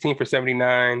 16 for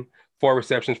 79, 4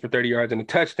 receptions for 30 yards and a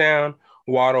touchdown.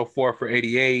 Waddle 4 for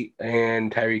 88,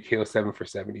 and Tyreek Hill 7 for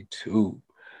 72.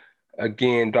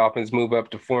 Again, Dolphins move up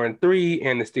to 4-3,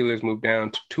 and the Steelers move down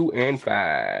to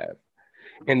 2-5.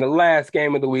 In the last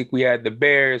game of the week, we had the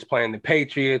Bears playing the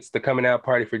Patriots, the coming out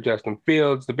party for Justin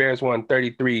Fields. The Bears won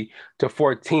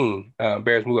 33-14.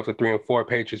 Bears move up to 3-4.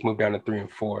 Patriots move down to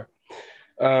 3-4.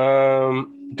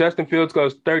 Justin Fields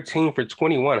goes 13 for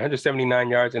 21, 179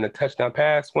 yards and a touchdown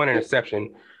pass, 1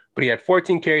 interception, but he had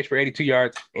 14 carries for 82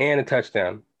 yards and a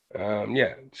touchdown.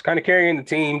 Just kind of carrying the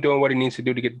team, doing what he needs to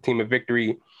do to get the team a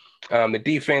victory. The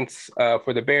defense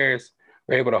for the Bears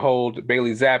were able to hold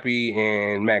Bailey Zappi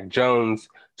and Mac Jones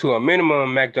to a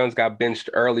minimum. Mac Jones got benched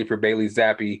early for Bailey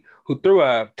Zappi, who threw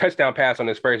a touchdown pass on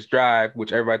his first drive,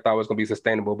 which everybody thought was going to be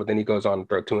sustainable, but then he goes on to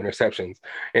throw 2 interceptions.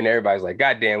 And everybody's like,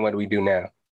 God damn, what do we do now?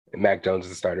 And Mac Jones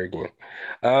is the starter again.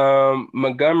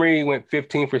 Montgomery went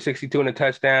 15 for 62 and a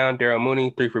touchdown. Darrell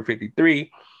Mooney, 3 for 53.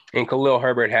 And Khalil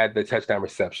Herbert had the touchdown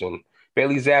reception.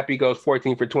 Bailey Zappi goes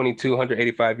 14 for 22,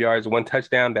 185 yards, 1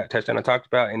 touchdown. That touchdown I talked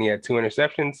about, and he had 2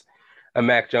 interceptions.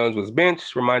 Mac Jones was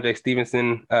benched. Ramondre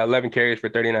Stevenson, 11 carries for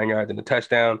 39 yards and a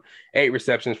touchdown, 8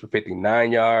 receptions for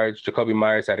 59 yards. Jacoby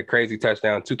Myers had a crazy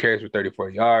touchdown, 2 carries for 34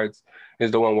 yards. This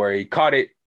is the one where he caught it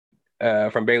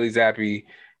from Bailey Zappi,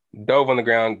 dove on the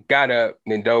ground, got up,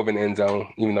 then dove in the end zone,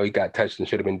 even though he got touched and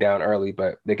should have been down early,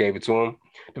 but they gave it to him.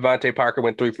 Devontae Parker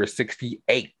went 3 for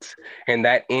 68, and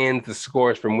that ends the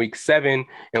scores from week 7,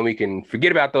 and we can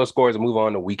forget about those scores and move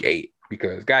on to week 8,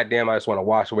 because goddamn, I just want to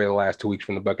wash away the last 2 weeks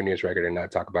from the Buccaneers record and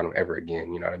not talk about them ever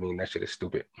again. You know what I mean? That shit is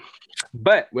stupid.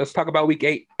 But let's talk about week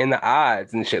 8 and the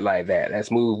odds and shit like that. Let's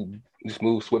move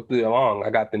swiftly along. I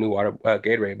got the new water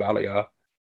Gatorade bottle, y'all.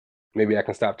 Maybe I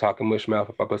can stop talking mush mouth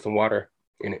if I put some water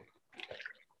in it.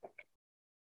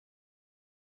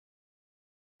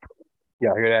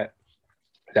 Y'all hear that?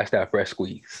 That's that fresh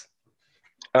squeeze.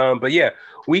 But yeah,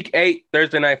 week 8,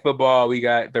 Thursday night football, we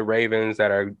got the Ravens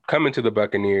that are coming to the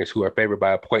Buccaneers, who are favored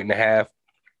by 1.5.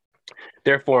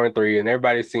 They're 4-3, and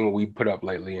everybody's seen what we put up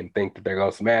lately and think that they're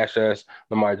going to smash us.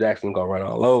 Lamar Jackson's going to run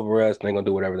all over us. They're going to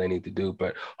do whatever they need to do.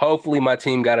 But hopefully my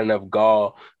team got enough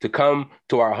gall to come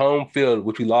to our home field,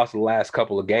 which we lost the last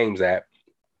couple of games at,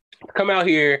 come out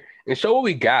here and show what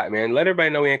we got, man. Let everybody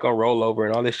know we ain't gonna roll over,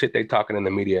 and all this shit they talking in the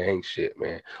media ain't shit,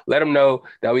 man. Let them know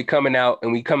that we coming out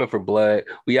and we coming for blood.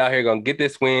 We out here gonna get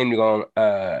this win. We're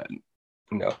gonna,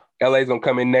 LA's gonna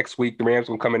come in next week. The Rams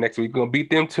gonna come in next week. We're gonna beat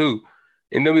them too.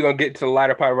 And then we're gonna get to the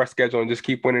lighter part of our schedule and just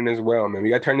keep winning as well, man. We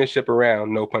gotta turn this ship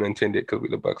around, no pun intended, because we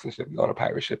the Bucks and shit. We on a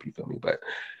pirate ship, you feel me? But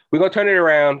we're gonna turn it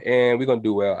around and we're gonna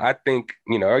do well. I think,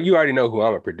 you already know who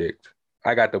I'm gonna predict.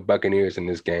 I got the Buccaneers in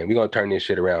this game. We're going to turn this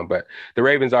shit around, but the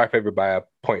Ravens are favored by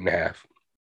 1.5.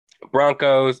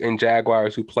 Broncos and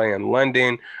Jaguars, who play in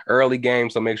London, early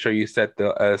game, so make sure you set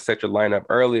your lineup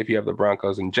early if you have the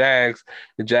Broncos and Jags.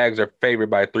 The Jags are favored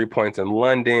by 3 points in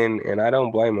London, and I don't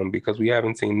blame them because we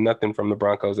haven't seen nothing from the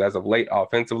Broncos as of late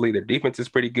offensively. Their defense is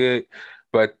pretty good,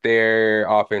 but their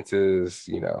offense is,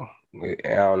 I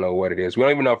don't know what it is. We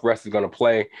don't even know if Russ is going to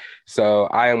play. So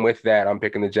I am with that. I'm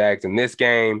picking the Jags in this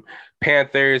game.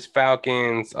 Panthers,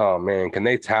 Falcons. Oh, man, can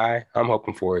they tie? I'm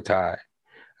hoping for a tie.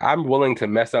 I'm willing to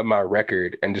mess up my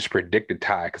record and just predict a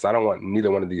tie because I don't want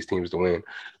neither one of these teams to win.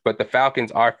 But the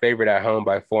Falcons are favored at home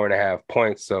by 4.5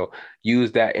 points. So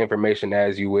use that information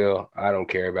as you will. I don't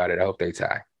care about it. I hope they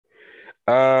tie.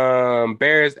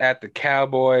 Bears at the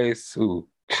Cowboys. Ooh.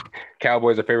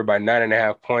 Cowboys are favored by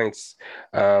 9.5 points.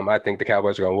 I think the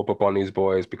Cowboys are going to whoop up on these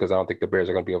boys because I don't think the Bears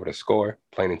are going to be able to score,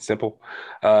 plain and simple.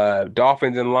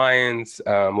 Dolphins and Lions.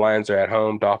 Lions are at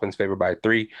home. Dolphins favored by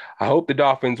 3. I hope the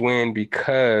Dolphins win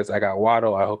because I got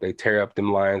Waddle. I hope they tear up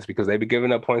them Lions because they be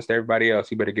giving up points to everybody else.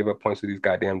 You better give up points to these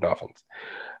goddamn Dolphins.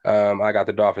 I got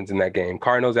the Dolphins in that game.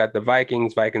 Cardinals at the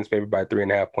Vikings. Vikings favored by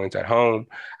 3.5 points at home.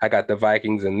 I got the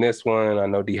Vikings in this one. I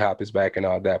know D-Hop is back and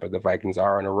all that, but the Vikings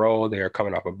are on a roll. They are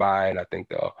coming off a bye, and I think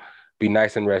they'll be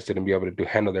nice and rested and be able to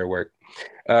handle their work.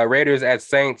 Raiders at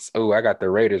Saints. Oh, I got the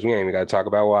Raiders. We ain't even got to talk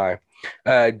about why.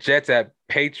 Jets at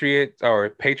Patriots, or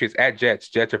Patriots at Jets.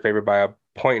 Jets are favored by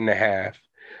 1.5.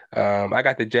 I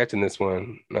got the Jets in this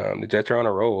one. The Jets are on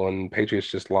a roll, and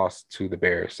Patriots just lost to the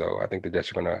Bears, so I think the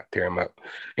Jets are going to tear them up.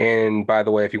 And by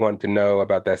the way, if you wanted to know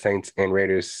about that Saints and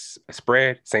Raiders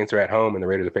spread, Saints are at home, and the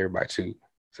Raiders are favored by 2.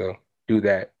 So do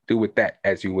that. Do with that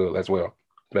as you will as well.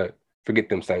 But forget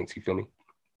them Saints. You feel me?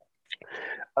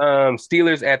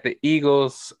 Steelers at the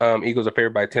Eagles. Eagles are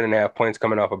favored by 10.5 points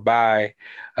coming off a bye.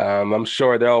 I'm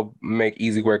sure they'll make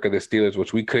easy work of the Steelers,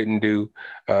 which we couldn't do.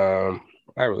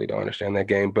 I really don't understand that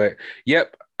game, but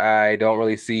yep, I don't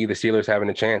really see the Steelers having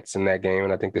a chance in that game,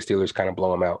 and I think the Steelers kind of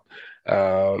blow them out.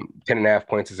 10.5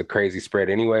 points is a crazy spread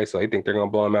anyway, so I think they're going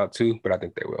to blow them out too, but I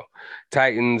think they will.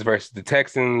 Titans versus the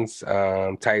Texans.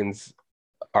 Titans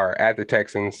are at the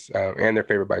Texans, and they're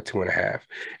favored by 2.5.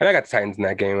 And I got the Titans in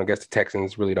that game. I guess the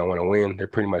Texans really don't want to win. They're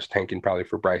pretty much tanking probably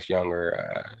for Bryce Young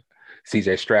or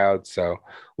CJ Stroud. So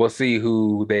we'll see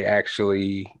who they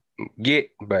actually get,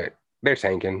 but they're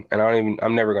tanking. And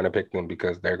I'm never going to pick them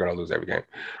because they're going to lose every game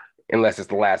unless it's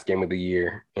the last game of the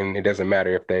year. And it doesn't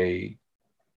matter if they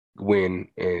win,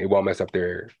 and it won't mess up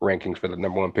their rankings for the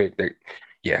number 1 pick.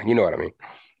 Yeah, you know what I mean.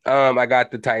 I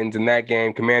got the Titans in that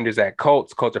game. Commanders at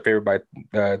Colts. Colts are favored by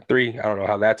 3. I don't know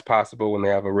how that's possible when they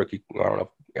have a rookie. I don't know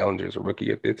if Ellinger's a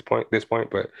rookie at this point,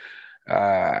 but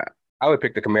I would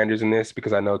pick the Commanders in this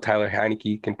because I know Tyler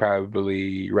Heineke can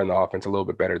probably run the offense a little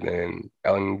bit better than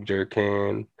Ellinger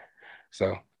can.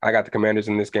 So I got the Commanders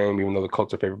in this game, even though the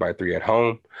Colts are favored by 3 at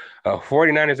home.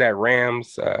 49ers at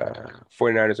Rams.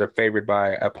 49ers are favored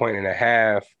by 1.5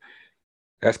 points.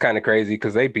 That's kind of crazy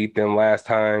because they beat them last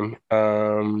time.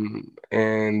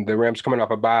 And the Rams coming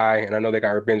off a bye, and I know they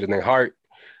got revenge in their heart.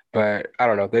 But I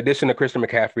don't know. The addition of Christian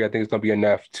McCaffrey, I think, is going to be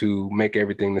enough to make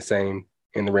everything the same,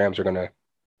 and the Rams are going to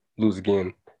lose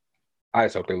again. I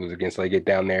just hope they lose again so they get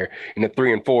down there. And the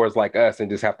 3 and 4s like us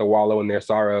and just have to wallow in their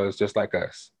sorrows just like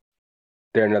us.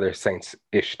 They're another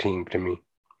Saints-ish team to me.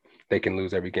 They can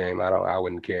lose every game. I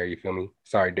wouldn't care. You feel me?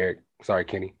 Sorry, Derek. Sorry,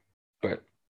 Kenny. But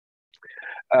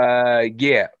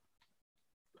yeah.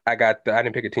 I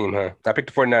didn't pick a team, huh? I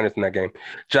picked the 49ers in that game.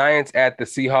 Giants at the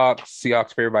Seahawks.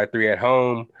 Seahawks favored by 3 at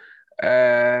home.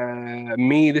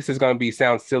 This is going to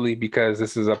sound silly because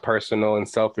this is a personal and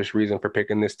selfish reason for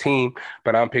picking this team,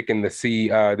 but I'm picking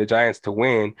the Giants to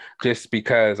win just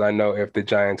because I know if the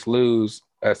Giants lose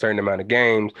a certain amount of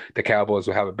games, the Cowboys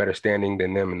will have a better standing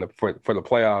than them for the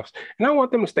playoffs, and I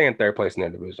want them to stay in 3rd place in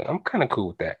their division. I'm kind of cool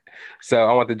with that, so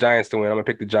I want the Giants to win. I'm gonna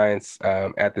pick the Giants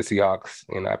at the Seahawks,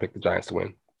 and I pick the Giants to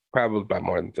win, probably by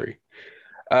more than 3.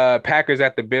 Packers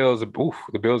at the Bills. Oof,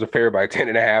 the Bills are favored by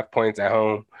 10.5 points at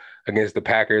home against the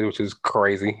Packers, which is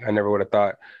crazy. I never would have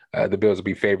thought the Bills would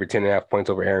be favored 10.5 points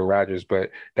over Aaron Rodgers,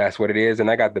 but that's what it is. And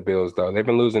I got the Bills, though. They've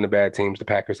been losing to bad teams, the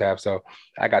Packers have, so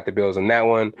I got the Bills in that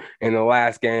one. In the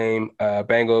last game,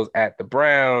 Bengals at the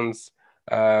Browns.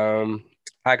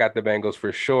 I got the Bengals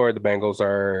for sure. The Bengals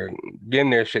are getting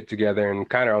their shit together and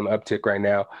kind of on the uptick right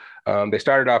now. They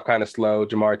started off kind of slow.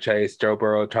 Jamar Chase, Joe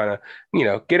Burrow trying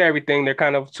to, get everything. They're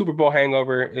kind of Super Bowl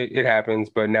hangover. It happens,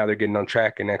 but now they're getting on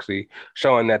track and actually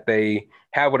showing that they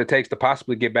have what it takes to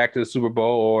possibly get back to the Super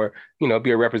Bowl or,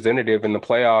 be a representative in the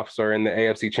playoffs or in the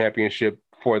AFC Championship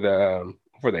for the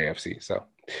AFC. So,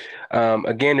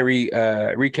 again, to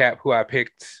recap who I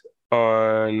picked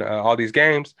on all these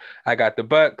games. I got the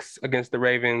Bucks against the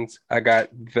Ravens. I got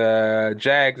the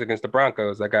Jags against the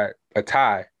Broncos. I got a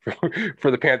tie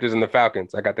for the Panthers and the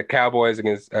Falcons. I got the Cowboys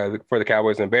for the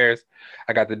Cowboys and Bears.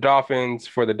 I got the Dolphins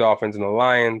for the Dolphins and the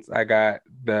Lions. I got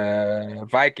the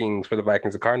Vikings for the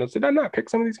Vikings and Cardinals. Did I not pick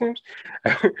some of these games?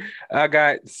 I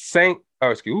got shit.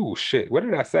 What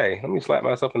did I say? Let me slap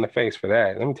myself in the face for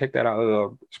that. Let me take that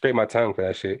out. Scrape my tongue for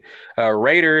that shit.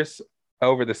 Raiders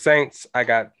over the Saints. I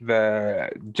got the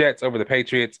Jets over the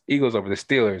Patriots, Eagles over the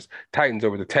Steelers, Titans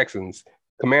over the Texans,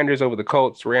 Commanders over the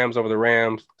Colts, Rams over the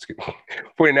Rams,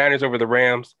 49ers over the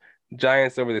Rams,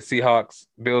 Giants over the Seahawks,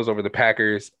 Bills over the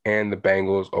Packers, and the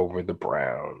Bengals over the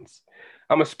Browns.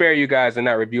 I'm going to spare you guys and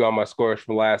not review all my scores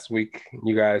from last week.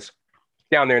 You guys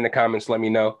down there in the comments, let me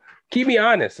know. Keep me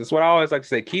honest. That's what I always like to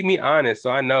say. Keep me honest so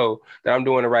I know that I'm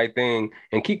doing the right thing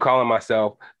and keep calling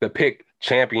myself the pick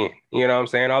champion. You know what I'm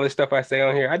saying? All this stuff I say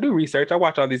on here, I do research. I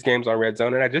watch all these games on Red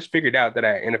Zone, and I just figured out that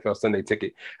I had NFL Sunday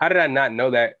Ticket. How did I not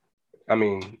know that? I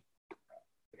mean,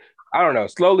 I don't know.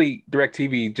 Slowly,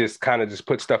 DirecTV just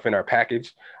put stuff in our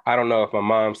package. I don't know if my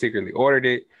mom secretly ordered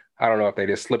it. I don't know if they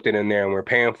just slipped it in there and we're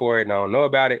paying for it and I don't know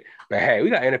about it. But hey,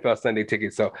 we got NFL Sunday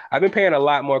Tickets. So I've been paying a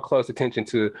lot more close attention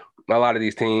to a lot of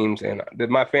these teams. And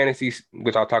my fantasy,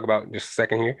 which I'll talk about in just a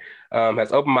second here,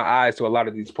 has opened my eyes to a lot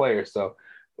of these players. So,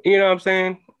 you know what I'm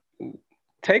saying?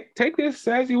 take this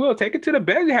as you will. Take it to the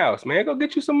bed house, man. Go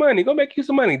get you some money. Go make you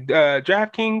some money.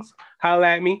 DraftKings, holla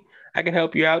at me. I can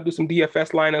help you out. Do some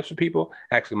DFS lineups for people.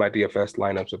 Actually, my DFS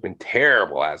lineups have been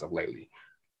terrible as of lately.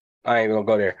 I ain't gonna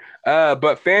go there.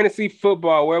 But fantasy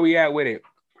football, where we at with it?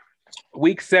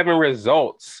 Week 7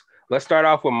 results. Let's start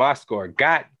off with my score.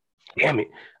 God damn it.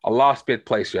 I lost 5th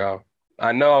place, y'all.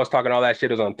 I know I was talking all that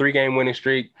shit. It was on 3-game winning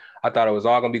streak. I thought it was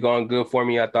all going to be going good for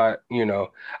me. I thought,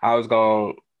 I was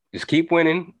going to just keep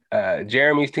winning.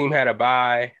 Jeremy's team had a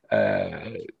bye.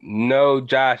 No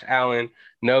Josh Allen,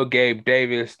 no Gabe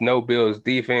Davis, no Bills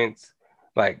defense.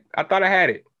 Like, I thought I had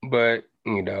it. But,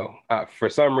 for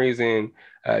some reason,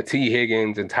 T.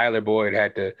 Higgins and Tyler Boyd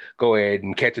had to go ahead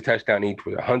and catch a touchdown each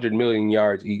with 100 million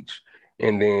yards each.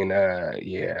 And then,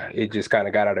 it just kind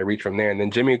of got out of reach from there. And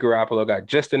then Jimmy Garoppolo got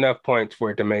just enough points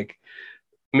for it to make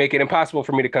it impossible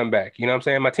for me to come back. You know what I'm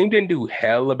saying? My team didn't do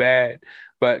hella bad,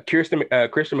 but Christian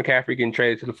McCaffrey getting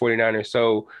traded to the 49ers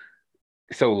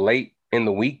so late in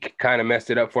the week kind of messed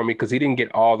it up for me because he didn't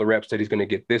get all the reps that he's going to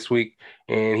get this week.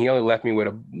 And he only left me with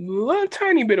a little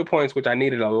tiny bit of points, which I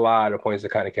needed a lot of points to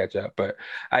kind of catch up. But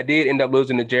I did end up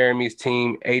losing to Jeremy's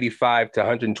team 85 to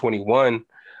 121.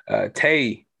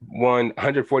 Tay won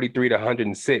 143 to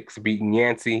 106, beating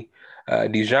Yancey.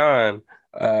 Dijon,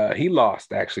 he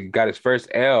lost, actually. Got his first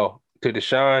L to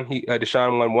Deshaun.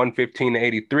 Deshaun won 115 to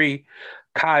 83.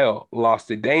 Kyle lost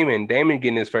to Damon. Damon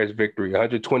getting his first victory,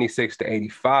 126 to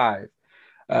 85.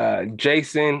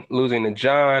 Jason losing to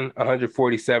John,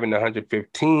 147 to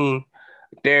 115.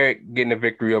 Derek getting a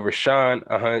victory over Sean,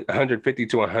 150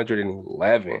 to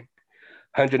 111.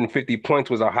 150 points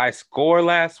was our high score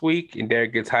last week, and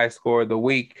Derek gets high score of the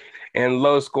week. And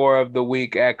low score of the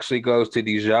week actually goes to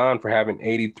Dijon for having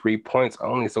 83 points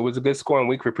only. So it was a good scoring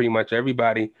week for pretty much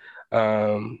everybody,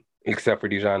 except for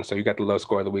Dijon. So you got the low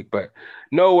score of the week, but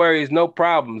no worries, no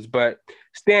problems. But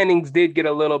standings did get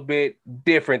a little bit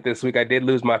different this week. I did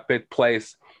lose my 5th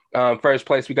place. First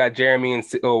place, we got Jeremy at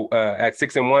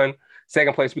 6-1.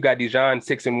 Second place, we got Dijon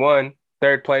 6-1.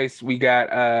 Third place, we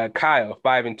got Kyle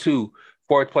 5-2.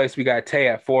 Fourth place, we got Tay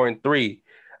at 4-3.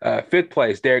 5th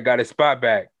place, Derek got his spot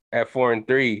back at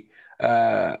 4-3.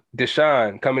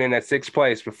 Deshaun coming in at 6th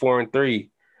place for 4-3.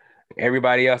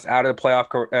 Everybody else out of the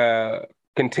playoff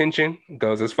contention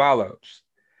goes as follows.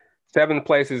 7th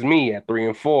place is me at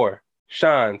 3-4.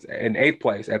 Sean's in 8th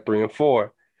place at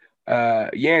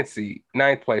 3-4. Yancey,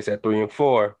 9th place at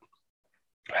 3-4.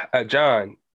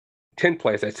 John, 10th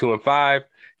place at 2-5.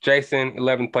 Jason,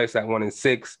 11th place at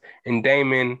 1-6. And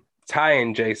Damon,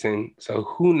 tying Jason. So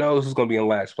who knows who's going to be in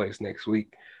last place next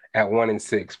week at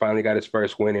 1-6. Finally got his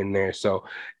first win in there. So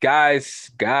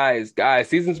guys,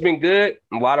 season's been good.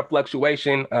 A lot of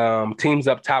fluctuation. Teams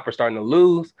up top are starting to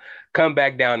lose, come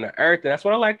back down to earth. And that's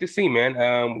what I like to see,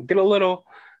 man. Get a little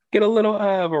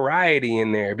variety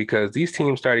in there because these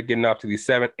teams started getting off to these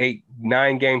 7, 8,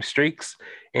 9 game streaks.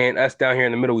 And us down here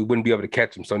in the middle, we wouldn't be able to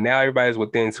catch them. So now everybody's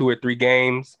within 2 or 3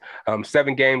 games,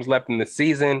 7 games left in the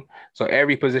season. So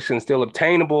every position is still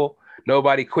obtainable.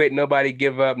 Nobody quit. Nobody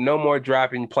give up. No more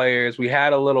dropping players. We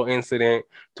had a little incident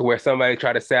to where somebody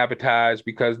tried to sabotage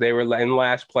because they were in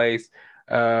last place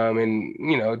and,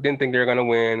 didn't think they were going to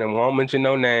win. And won't mention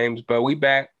no names, but we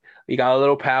back. We got a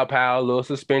little pow, a little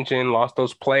suspension, lost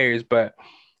those players, but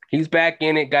he's back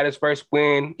in it, got his first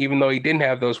win, even though he didn't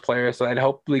have those players. So that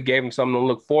hopefully gave him something to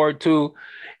look forward to.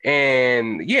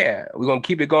 And yeah, we're going to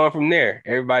keep it going from there.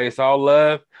 Everybody, it's all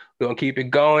love. We're going to keep it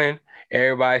going.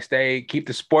 Everybody keep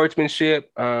the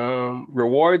sportsmanship.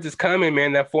 Rewards is coming,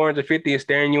 man. That 450 is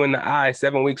staring you in the eye.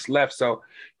 7 weeks left. So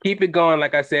keep it going.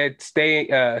 Like I said,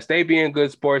 stay being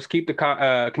good sports. Keep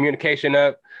the communication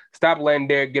up. Stop letting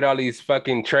Derek get all these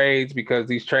fucking trades because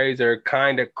these trades are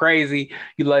kind of crazy.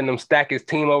 You letting them stack his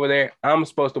team over there. I'm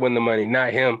supposed to win the money,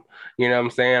 not him. You know what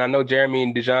I'm saying? I know Jeremy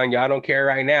and Dijon, y'all don't care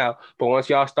right now, but once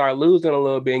y'all start losing a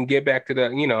little bit and get back to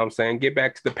the, get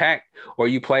back to the pack, or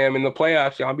you play them in the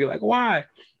playoffs, y'all be like, why?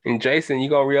 And Jason, you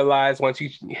gonna realize once you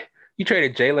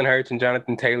traded Jalen Hurts and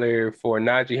Jonathan Taylor for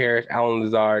Najee Harris, Allen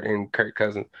Lazard, and Kirk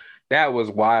Cousins. That was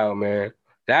wild, man.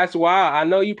 That's wild. I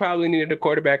know you probably needed a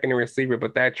quarterback and a receiver,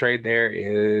 but that trade there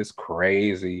is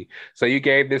crazy. So you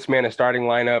gave this man a starting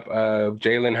lineup of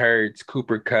Jalen Hurts,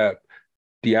 Cooper Kupp,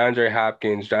 DeAndre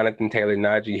Hopkins, Jonathan Taylor,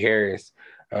 Najee Harris.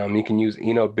 You can use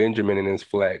Eno Benjamin in his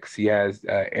flex. He has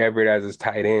Everett as his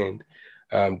tight end,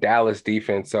 Dallas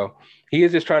defense. So he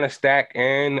is just trying to stack.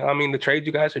 And I mean, the trade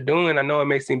you guys are doing, I know it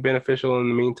may seem beneficial in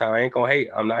the meantime. I ain't going to hate.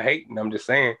 I'm not hating. I'm just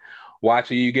saying, watch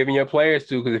who you giving your players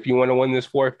to, because if you want to win this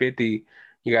 450,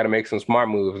 you got to make some smart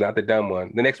moves, not the dumb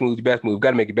one. The next move is the best move. Got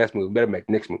to make your best move. Better make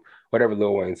the next move. Whatever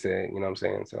Lil Wayne said, you know what I'm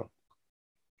saying? So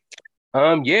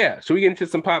Yeah. Should we get into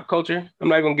some pop culture? I'm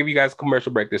not gonna give you guys a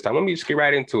commercial break this time. Let me just get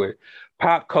right into it.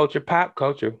 Pop culture, pop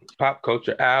culture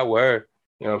hour.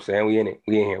 You know what I'm saying? We in it.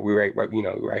 We in here. We right, we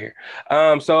right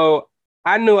here. So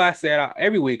I knew I said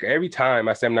every week, every time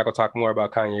I said I'm not gonna talk more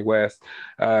about Kanye West.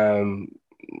 Um,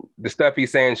 the stuff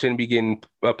he's saying shouldn't be getting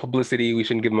publicity. We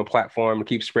shouldn't give him a platform to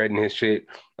keep spreading his shit.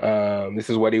 This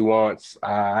is what he wants.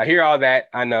 I hear all that.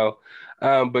 I know.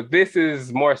 But this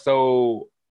is more so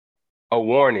a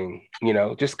warning,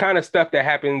 just kind of stuff that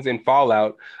happens in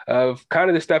fallout of kind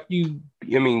of the stuff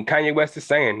Kanye West is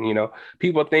saying,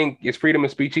 people think it's freedom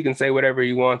of speech. He can say whatever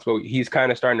he wants, but he's kind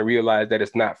of starting to realize that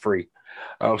it's not free.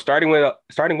 Starting with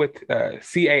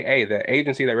CAA, the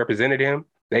agency that represented him,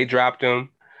 they dropped him.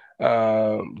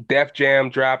 Def Jam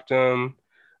dropped him.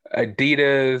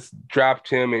 Adidas dropped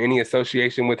him and any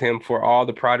association with him for all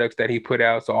the products that he put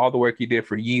out. So all the work he did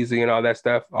for Yeezy and all that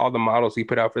stuff, all the models he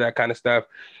put out for that kind of stuff,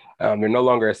 they're no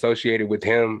longer associated with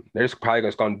him. They're just probably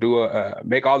just going to do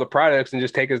make all the products and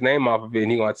just take his name off of it.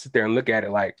 And he's going to sit there and look at it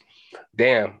like,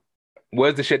 damn,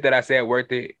 was the shit that I said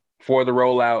worth it for the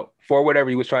rollout, for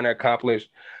whatever he was trying to accomplish?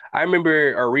 I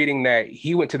remember reading that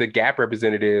he went to the Gap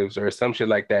representatives or some shit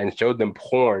like that and showed them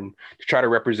porn to try to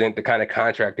represent the kind of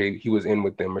contract he was in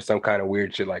with them or some kind of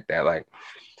weird shit like that. Like,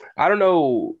 I don't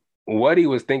know what he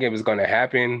was thinking was going to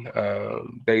happen.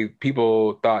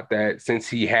 People thought that since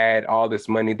he had all this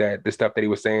money, that the stuff that he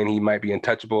was saying, he might be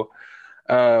untouchable.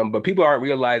 But people aren't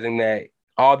realizing that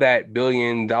all that $1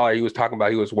 billion he was talking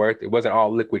about he was worth, it wasn't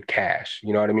all liquid cash.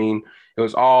 You know what I mean? It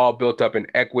was all built up in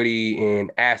equity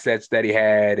and assets that he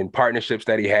had and partnerships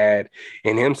that he had.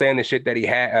 And him saying the shit that he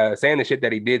had, saying the shit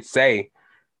that he did say,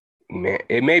 man,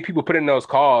 it made people put in those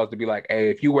calls to be like, hey,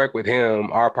 if you work with him,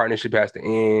 our partnership has to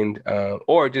end,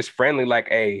 or just friendly, like,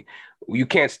 hey, you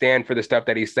can't stand for the stuff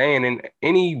that he's saying. And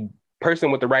any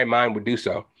person with the right mind would do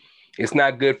so. It's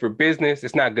not good for business.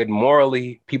 It's not good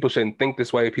morally. People shouldn't think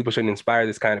this way. People shouldn't inspire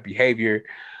this kind of behavior.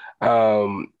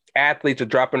 Athletes are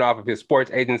dropping off of his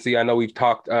sports agency. I know we've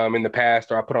talked in the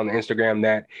past, or I put on the Instagram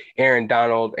that Aaron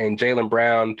Donald and Jaylen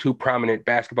Brown, two prominent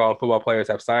basketball and football players,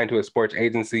 have signed to a sports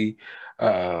agency.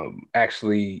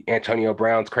 Actually, Antonio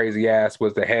Brown's crazy ass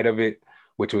was the head of it,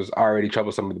 which was already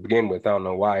troublesome to begin with. I don't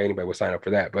know why anybody would sign up for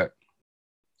that, but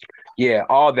yeah,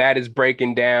 all that is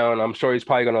breaking down. I'm sure he's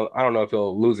probably I don't know if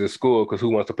he'll lose his school because who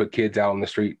wants to put kids out on the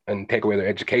street and take away their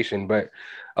education? But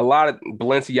a lot of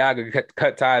Balenciaga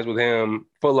cut ties with him.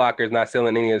 Foot Locker's not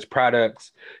selling any of his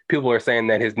products. People are saying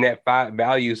that his net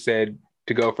value said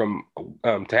to go from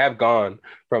to have gone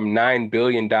from $9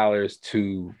 billion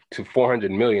to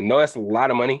 $400 million. No, that's a lot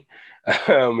of money.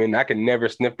 And I can never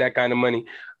sniff that kind of money.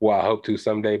 Well, I hope to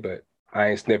someday, but I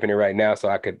ain't sniffing it right now. So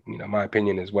I could, my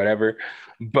opinion is whatever.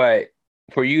 But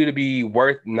for you to be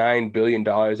worth $9 billion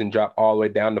and drop all the way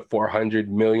down to $400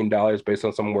 million based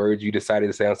on some words you decided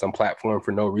to say on some platform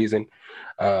for no reason.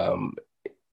 I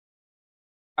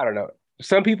don't know.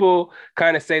 Some people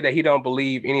kind of say that he don't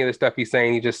believe any of the stuff he's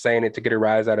saying. He's just saying it to get a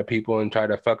rise out of people and try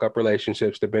to fuck up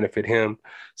relationships to benefit him.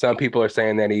 Some people are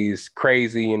saying that he's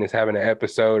crazy and is having an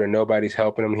episode and nobody's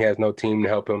helping him. He has no team to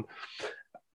help him.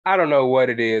 I don't know what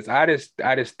it is. I just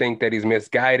think that he's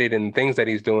misguided and things that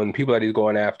he's doing, people that he's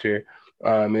going after.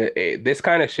 This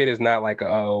kind of shit is not like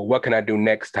what can I do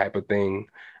next type of thing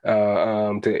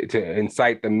to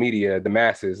incite the media, the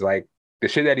masses. Like the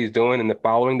shit that he's doing and the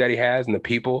following that he has and the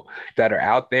people that are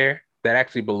out there that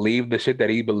actually believe the shit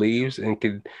that he believes and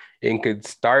could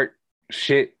start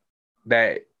shit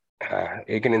that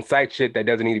it can incite shit that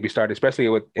doesn't need to be started,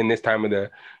 especially in this time of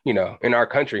the, in our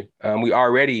country. We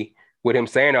already, with him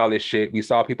saying all this shit, we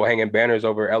saw people hanging banners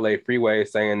over LA freeway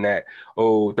saying that,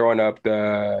 throwing up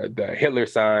the Hitler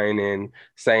sign and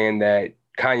saying that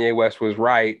Kanye West was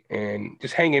right, and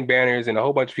just hanging banners, and a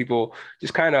whole bunch of people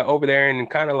just kind of over there and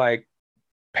kind of like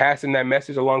passing that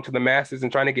message along to the masses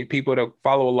and trying to get people to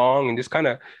follow along, and just kind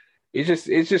of, it's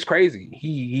just crazy.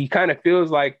 He kind of feels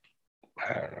like,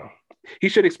 I don't know. He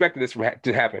should expect this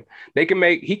to happen. He can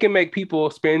make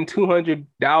people spend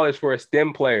 $200 for a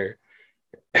STEM player.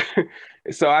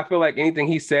 So I feel like anything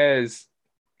he says,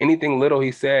 anything little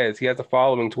he says, he has a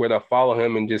following to where they'll follow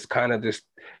him and just kind of just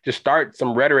start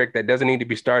some rhetoric that doesn't need to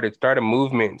be started, start a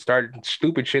movement, start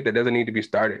stupid shit that doesn't need to be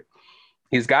started.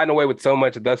 He's gotten away with so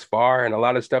much thus far, and a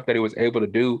lot of stuff that he was able to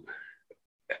do,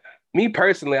 me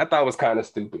personally, I thought was kind of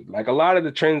stupid. Like a lot of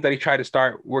the trends that he tried to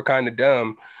start were kind of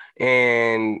dumb,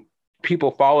 and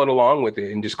people followed along with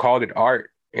it and just called it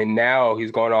art. And now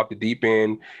he's going off the deep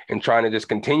end and trying to just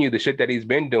continue the shit that he's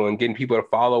been doing, getting people to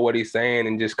follow what he's saying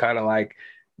and just kind of like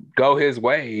go his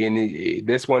way. And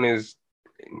this one is,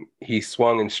 he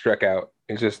swung and struck out.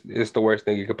 It's the worst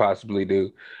thing you could possibly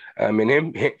do.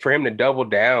 For him to double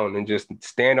down and just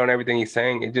stand on everything he's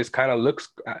saying, it just kind of looks.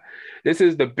 This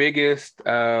is the biggest.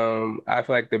 I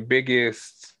feel like the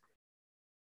biggest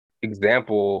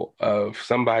example of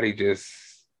somebody just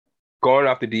going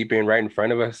off the deep end right in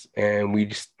front of us, and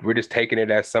we're just taking it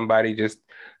as somebody just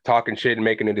talking shit and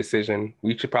making a decision.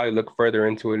 We should probably look further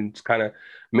into it and just kind of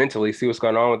mentally see what's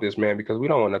going on with this man, because we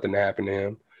don't want nothing to happen to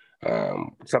him.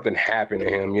 Something happened to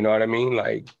him, you know what I mean?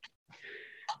 Like,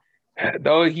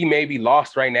 though he may be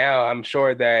lost right now, I'm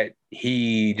sure that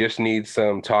he just needs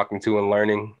some talking to and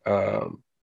learning.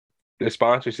 The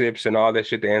sponsorships and all that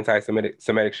shit, the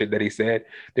anti-Semitic shit that he said,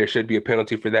 there should be a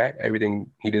penalty for that. Everything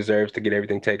he deserves to get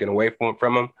everything taken away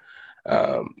from him.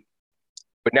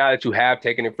 But now that you have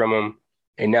taken it from him,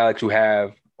 and now that you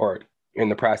have, or in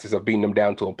the process of beating him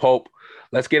down to a pulp,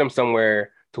 let's get him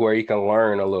somewhere to where he can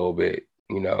learn a little bit,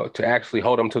 to actually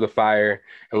hold him to the fire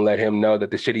and let him know that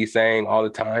the shit he's saying all the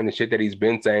time, the shit that he's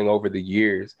been saying over the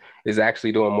years, is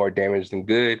actually doing more damage than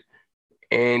good.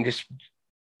 And just,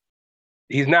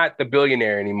 he's not the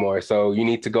billionaire anymore. So you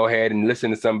need to go ahead and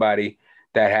listen to somebody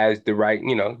that has the right,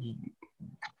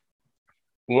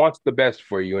 wants the best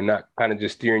for you and not kind of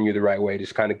just steering you the right way,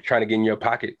 just kind of trying to get in your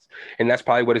pockets. And that's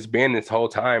probably what it's been this whole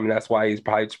time. And that's why he's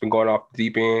probably just been going off the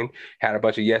deep end, had a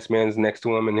bunch of yes men's next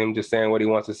to him and him just saying what he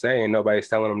wants to say and nobody's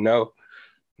telling him no.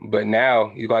 But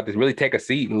now you got to really take a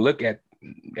seat and look at,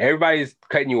 everybody's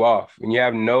cutting you off and you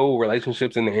have no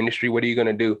relationships in the industry. What are you going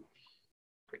to do?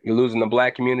 You're losing the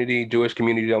Black community, Jewish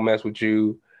community don't mess with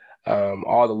you.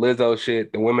 All the Lizzo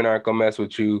shit, the women aren't gonna mess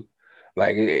with you.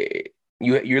 Like,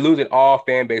 you're losing all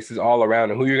fan bases all around.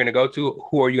 And who you're gonna go to?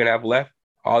 Who are you gonna have left?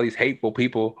 All these hateful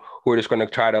people who are just gonna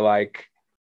try to like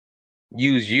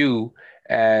use you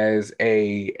as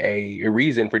a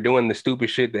reason for doing the stupid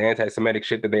shit, the anti-Semitic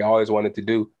shit that they always wanted to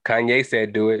do. Kanye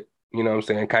said do it. You know what I'm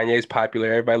saying? Kanye's popular.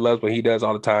 Everybody loves what he does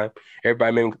all the time.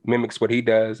 Everybody mimics what he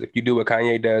does. If you do what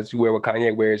Kanye does, you wear what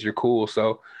Kanye wears, you're cool.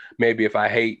 So maybe if I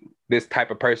hate this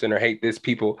type of person or hate this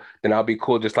people, then I'll be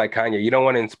cool just like Kanye. You don't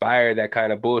want to inspire that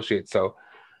kind of bullshit. So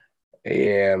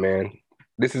yeah, man,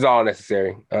 this is all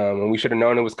necessary. And we should have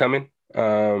known it was coming.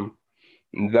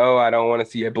 Though I don't want to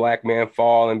see a Black man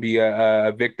fall and be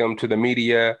a victim to the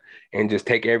media and just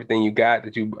take everything you got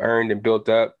that you earned and built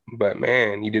up. But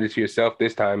man, you did it to yourself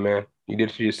this time, man. You did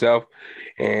it to yourself.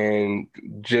 And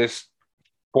just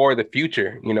for the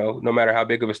future, no matter how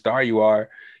big of a star you are,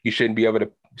 you shouldn't be able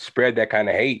to spread that kind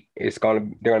of hate. They're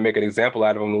gonna make an example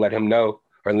out of him and let him know,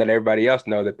 or let everybody else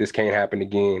know, that this can't happen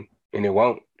again, and it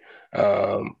won't.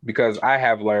 Because I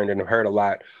have learned and have heard a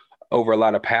lot over a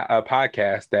lot of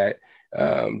podcasts that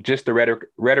just the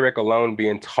rhetoric alone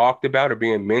being talked about or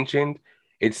being mentioned,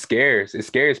 it scares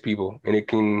people, and it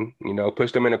can,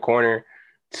 push them in a corner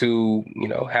to,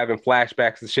 having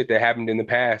flashbacks to shit that happened in the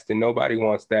past, and nobody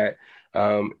wants that.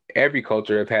 Every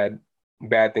culture have had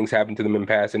bad things happen to them in the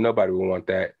past, and nobody would want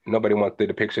that. Nobody wants the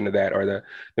depiction of that or the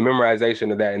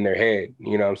memorization of that in their head.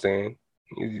 You know what I'm saying?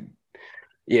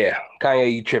 Yeah,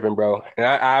 Kanye, you tripping, bro. And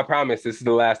I promise this is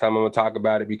the last time I'm gonna talk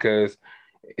about it, because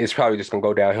it's probably just gonna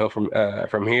go downhill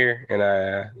from here. And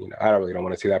I really don't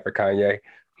want to see that for Kanye.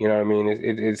 You know what I mean?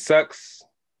 It sucks,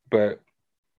 but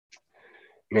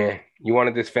man, you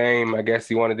wanted this fame. I guess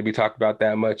you wanted to be talked about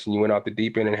that much, and you went off the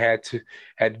deep end and had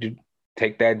to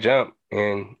take that jump.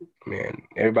 And man,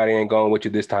 everybody ain't going with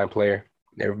you this time, player.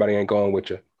 Everybody ain't going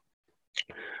with you.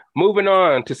 Moving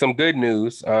on to some good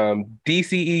news.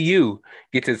 DCEU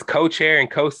gets its co-chair and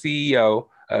co-CEO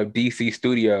of DC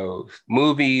Studios.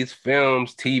 Movies,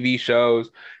 films, TV shows,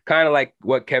 kind of like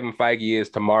what Kevin Feige is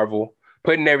to Marvel.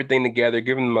 Putting everything together,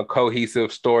 giving them a cohesive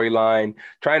storyline,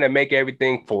 trying to make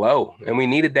everything flow. And we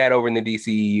needed that over in the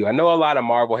DCEU. I know a lot of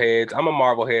Marvel heads. I'm a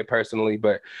Marvel head personally,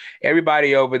 but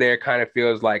everybody over there kind of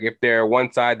feels like if they're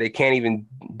one side, they can't even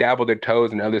dabble their toes,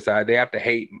 and the other side, they have to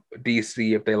hate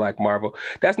DC if they like Marvel.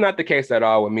 That's not the case at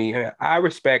all with me. I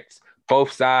respect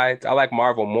both sides. I like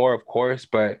Marvel more, of course,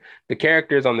 but the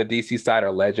characters on the DC side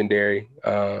are legendary.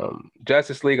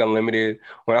 Justice League Unlimited,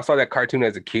 when I saw that cartoon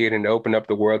as a kid and it opened up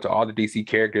the world to all the DC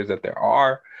characters that there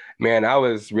are, man, I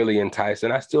was really enticed.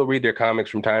 And I still read their comics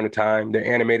from time to time. Their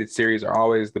animated series are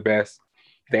always the best.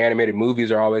 The animated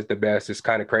movies are always the best. It's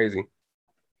kind of crazy.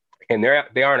 And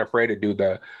they aren't afraid to do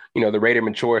the rated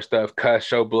mature stuff, cuss,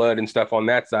 show blood and stuff on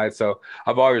that side. So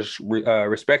I've always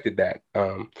respected that.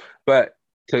 But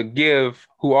to give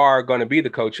who are going to be the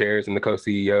co-chairs and the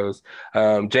co-CEOs,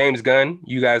 James Gunn,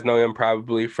 you guys know him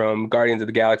probably from Guardians of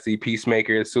the Galaxy,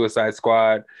 Peacemaker, Suicide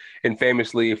Squad, and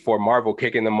famously for Marvel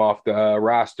kicking them off the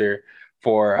roster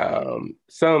for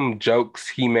some jokes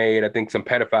he made. I think some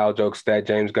pedophile jokes that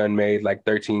James Gunn made like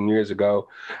 13 years ago.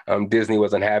 Disney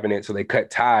wasn't having it, so they cut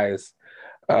ties.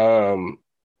 Um,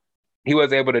 he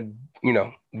was able to,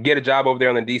 get a job over there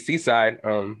on the DC side.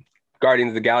 Guardians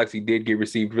of the Galaxy did get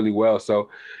received really well, so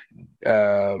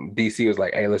DC was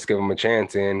like, "Hey, let's give him a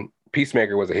chance." And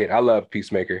Peacemaker was a hit. I love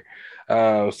Peacemaker.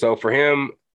 So for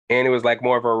him, and it was like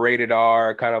more of a rated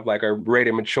R, kind of like a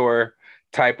rated mature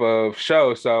type of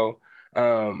show. So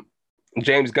um,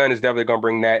 James Gunn is definitely going to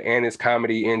bring that and his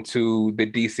comedy into the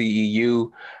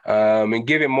DCEU, and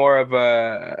give it more of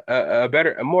a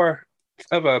better, a more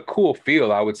of a cool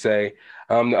feel, I would say.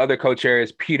 The other co-chair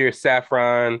is Peter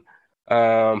Safran.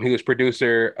 He was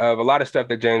producer of a lot of stuff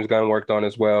that James Gunn worked on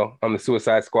as well. On the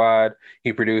Suicide Squad,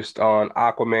 he produced on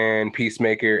Aquaman,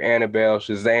 Peacemaker, Annabelle,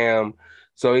 Shazam.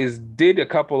 So he did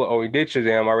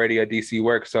Shazam already at DC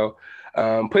work. So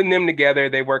putting them together,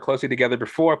 they worked closely together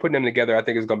before. Putting them together, I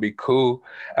think is going to be cool.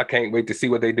 I can't wait to see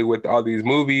what they do with all these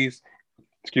movies.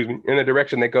 Excuse me, in the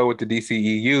direction they go with the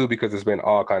DCEU, because it's been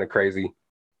all kind of crazy.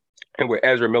 And with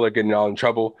Ezra Miller getting all in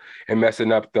trouble and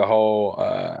messing up the whole,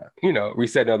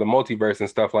 resetting of the multiverse and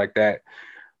stuff like that,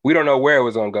 we don't know where it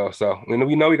was going to go. So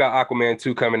we know we got Aquaman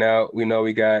 2 coming out. We know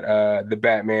we got the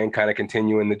Batman kind of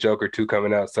continuing, the Joker 2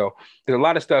 coming out. So there's a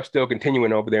lot of stuff still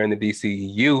continuing over there in the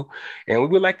DCEU. And we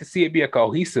would like to see it be a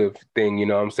cohesive thing. You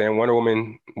know what I'm saying? Wonder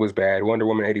Woman was bad. Wonder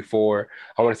Woman 84.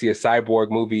 I want to see a Cyborg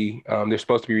movie. They're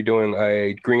supposed to be doing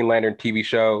a Green Lantern TV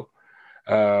show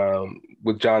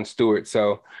with Jon Stewart.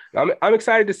 So I'm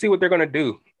excited to see what they're going to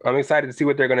do. I'm excited to see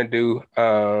what they're going to do.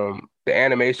 The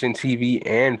animation, TV,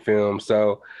 and film.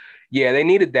 So yeah, they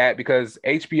needed that because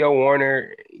HBO,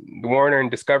 Warner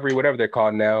and Discovery, whatever they're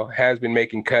called now, has been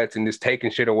making cuts and just taking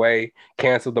shit away.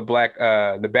 Canceled the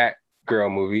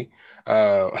Batgirl movie.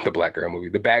 The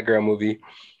Batgirl movie.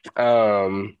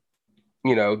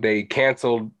 They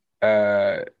canceled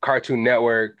Cartoon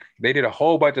Network. They did a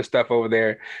whole bunch of stuff over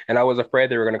there, and I was afraid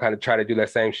they were going to kind of try to do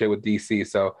that same shit with DC.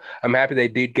 So I'm happy they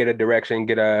did get a direction,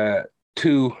 get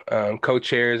two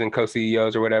co-chairs and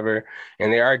co-CEOs or whatever,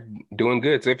 and they are doing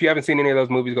good. So if you haven't seen any of those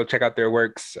movies, go check out their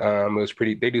works.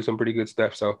 They do some pretty good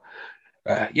stuff. So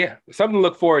yeah, something to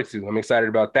look forward to. I'm excited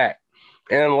about that.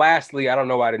 And then lastly, I don't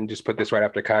know why I didn't just put this right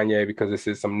after Kanye, because this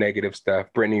is some negative stuff.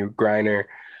 Brittany Griner.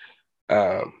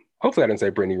 Hopefully I didn't say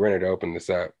Brittany Renner to open this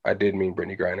up. I did mean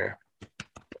Brittany Griner.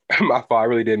 My fault. I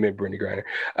really did mean Brittany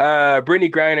Griner.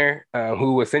 Brittany Griner,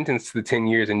 who was sentenced to 10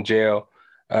 years in jail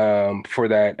for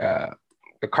that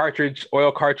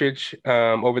oil cartridge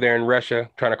over there in Russia,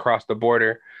 trying to cross the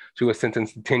border. She was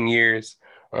sentenced to 10 years.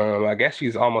 I guess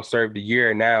she's almost served a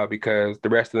year now, because the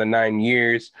rest of the 9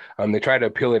 years, they tried to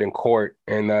appeal it in court.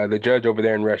 And the judge over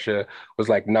there in Russia was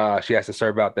like, nah, she has to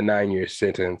serve out the 9-year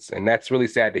sentence. And that's really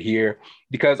sad to hear,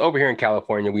 because over here in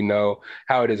California, we know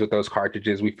how it is with those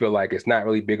cartridges. We feel like it's not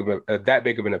really that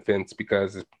big of an offense,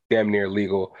 because it's damn near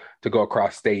legal to go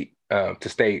across state to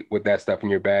state with that stuff in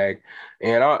your bag.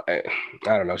 And I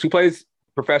don't know. She plays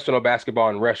professional basketball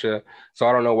in Russia, so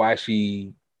I don't know why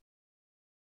she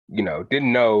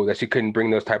didn't know that she couldn't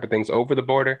bring those type of things over the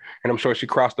border. And I'm sure she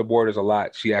crossed the borders a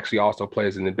lot. She actually also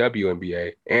plays in the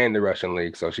WNBA and the Russian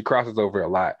league. So she crosses over a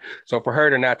lot. So for her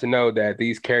to not to know that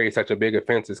these carry such a big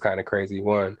offense is kind of crazy,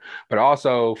 one. But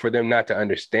also for them not to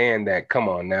understand that, come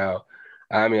on now.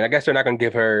 I mean, I guess they're not going to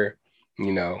give her,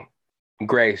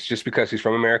 grace just because she's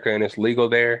from America and it's legal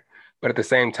there. But at the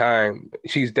same time,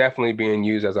 she's definitely being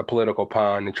used as a political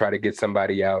pawn to try to get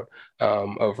somebody out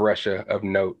of Russia of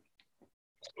note,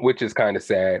 which is kind of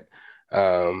sad.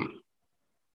 Yeah,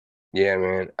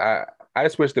 man. I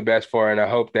just wish the best for her, and I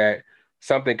hope that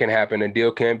something can happen. A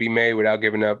deal can be made without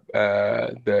giving up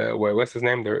what's his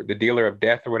name? The dealer of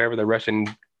death or whatever, the Russian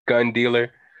gun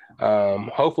dealer.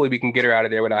 Hopefully we can get her out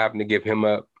of there without having to give him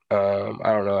up.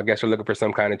 I don't know. I guess we're looking for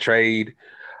some kind of trade.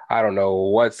 I don't know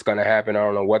what's going to happen. I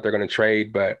don't know what they're going to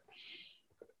trade, but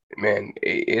man,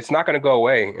 it's not going to go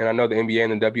away. And I know the NBA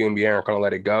and the WNBA aren't going to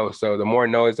let it go. So the more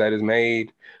noise that is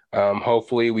made,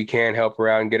 hopefully we can help her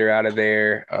out and get her out of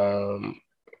there.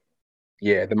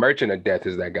 Yeah, the Merchant of Death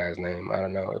is that guy's name. I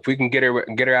don't know if we can get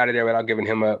her out of there without giving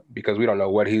him up, because we don't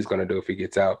know what he's going to do if he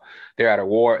gets out. They're at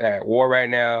war right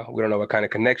now. We don't know what kind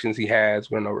of connections he has.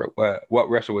 We don't know what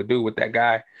Russia would do with that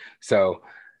guy. So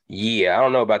yeah, I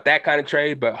don't know about that kind of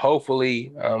trade, but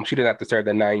hopefully she doesn't have to serve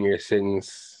the 9-year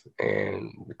sentence.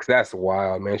 And because that's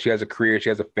wild, man. She has a career, she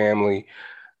has a family.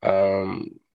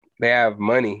 They have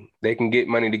money. They can get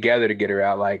money together to get her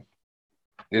out. Like,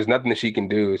 there's nothing that she can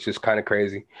do. It's just kind of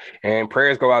crazy. And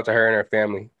prayers go out to her and her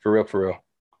family, for real, for real.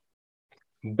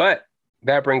 But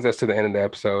that brings us to the end of the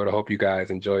episode. I hope you guys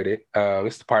enjoyed it.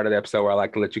 This is the part of the episode where I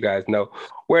like to let you guys know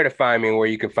where to find me and where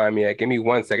you can find me at. Give me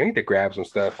 1 second. I need to grab some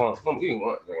stuff. Hold on. Give me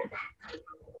 1 second.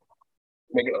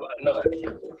 Making a lot of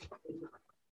noise.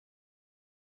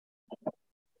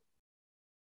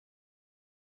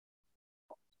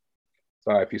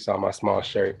 Sorry if you saw my small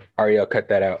shirt. Ariel, cut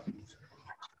that out.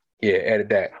 Yeah, edit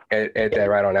that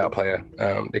right on out, player.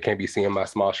 They can't be seeing my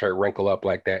small shirt wrinkle up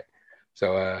like that.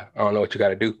 So I don't know what you got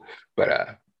to do,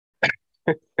 but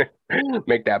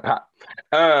make that pop.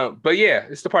 But yeah,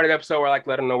 it's the part of the episode where I like to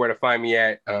let them know where to find me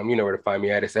at. You know where to find me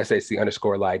at. It's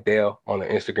SAC_Lydell on the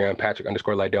Instagram,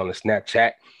 Patrick_Lydell on the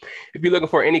Snapchat. If you're looking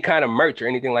for any kind of merch or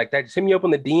anything like that, just hit me up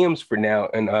on the DMs for now.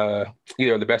 And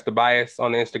either the Best of Bias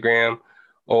on the Instagram,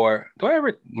 or do I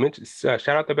ever mention shout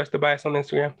out the Best of Bias on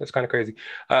Instagram? That's kind of crazy.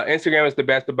 Instagram is the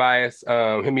Best of Bias.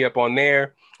 Hit me up on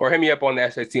there, or hit me up on the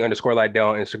SAC_Lydell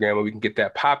on Instagram, and we can get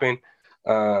that popping.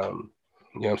 You know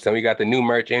what I'm saying? We got the new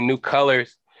merch and new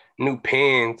colors, new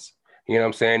pins, you know what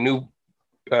I'm saying? New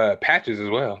patches as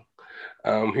well.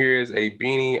 Here's a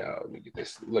beanie. Let me get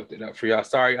this, looked it up for y'all.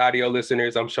 Sorry, audio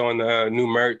listeners. I'm showing the new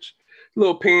merch.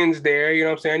 Little pins there, you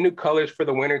know what I'm saying? New colors for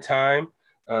the winter time.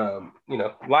 You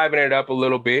know, liven it up a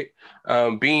little bit.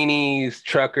 Beanies,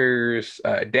 truckers,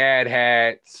 dad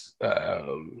hats,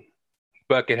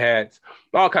 bucket hats,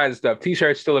 all kinds of stuff.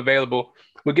 T-shirts still available.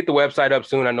 We'll get the website up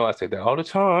soon. I know I say that all the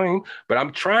time, but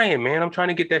I'm trying, man. I'm trying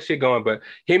to get that shit going. But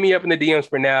hit me up in the DMs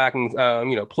for now. I can,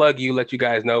 you know, plug you, let you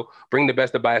guys know. Bring the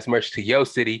Best of Bias merch to your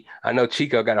city. I know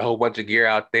Chico got a whole bunch of gear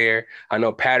out there. I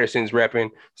know Patterson's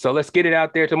repping. So let's get it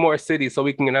out there to more cities so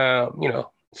we can, you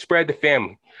know, spread the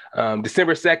family.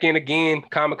 December 2nd, again,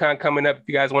 Comic-Con coming up. If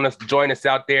you guys want to join us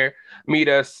out there, meet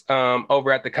us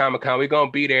over at the Comic-Con. We're going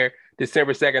to be there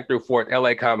December 2nd through 4th,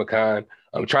 LA Comic-Con.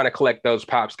 I'm trying to collect those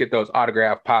pops, get those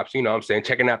autograph pops, you know what I'm saying?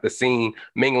 Checking out the scene,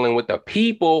 mingling with the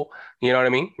people, you know what I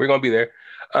mean? We're going to be there.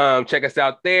 Check us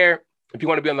out there. If you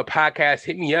want to be on the podcast,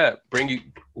 hit me up. Bring you,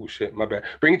 oh shit, my bad.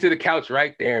 Bring it to the couch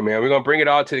right there, man. We're going to bring it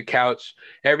all to the couch.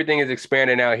 Everything is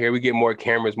expanding out here. We get more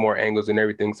cameras, more angles and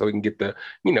everything so we can get the,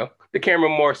 you know, the camera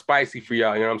more spicy for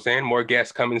y'all, you know what I'm saying? More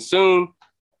guests coming soon.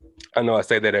 I know I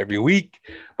say that every week,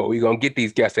 but we're going to get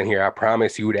these guests in here. I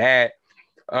promise you that.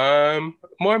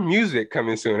 More music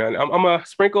coming soon. I'm gonna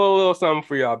sprinkle a little something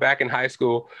for y'all. Back in high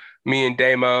school, me and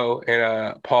Damo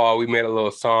and Paul, we made a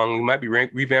little song. We might be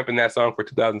revamping that song for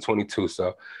 2022.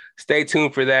 So stay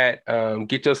tuned for that.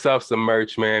 Get yourself some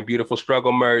merch, man. Beautiful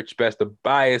Struggle merch, Best of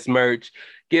Bias merch.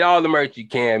 Get all the merch you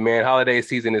can, man. Holiday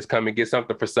season is coming. Get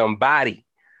something for somebody.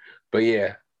 But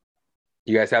yeah,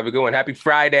 you guys have a good one. Happy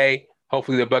Friday.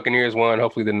 Hopefully the Buccaneers won.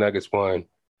 Hopefully the Nuggets won.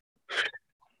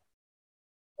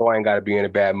 I ain't got to be in a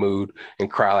bad mood and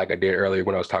cry like I did earlier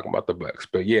when I was talking about the Bucks.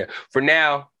 But yeah, for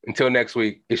now, until next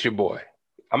week, it's your boy.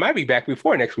 I might be back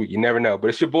before next week. You never know. But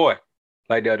it's your boy,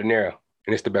 Lydell Dinero,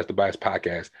 and it's the Best of Bias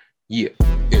podcast. Yeah.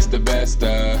 It's the best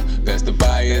of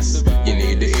bias. You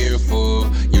need the earful.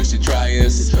 You should try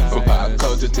us. From pop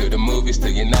culture to the movies to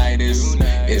Unitas.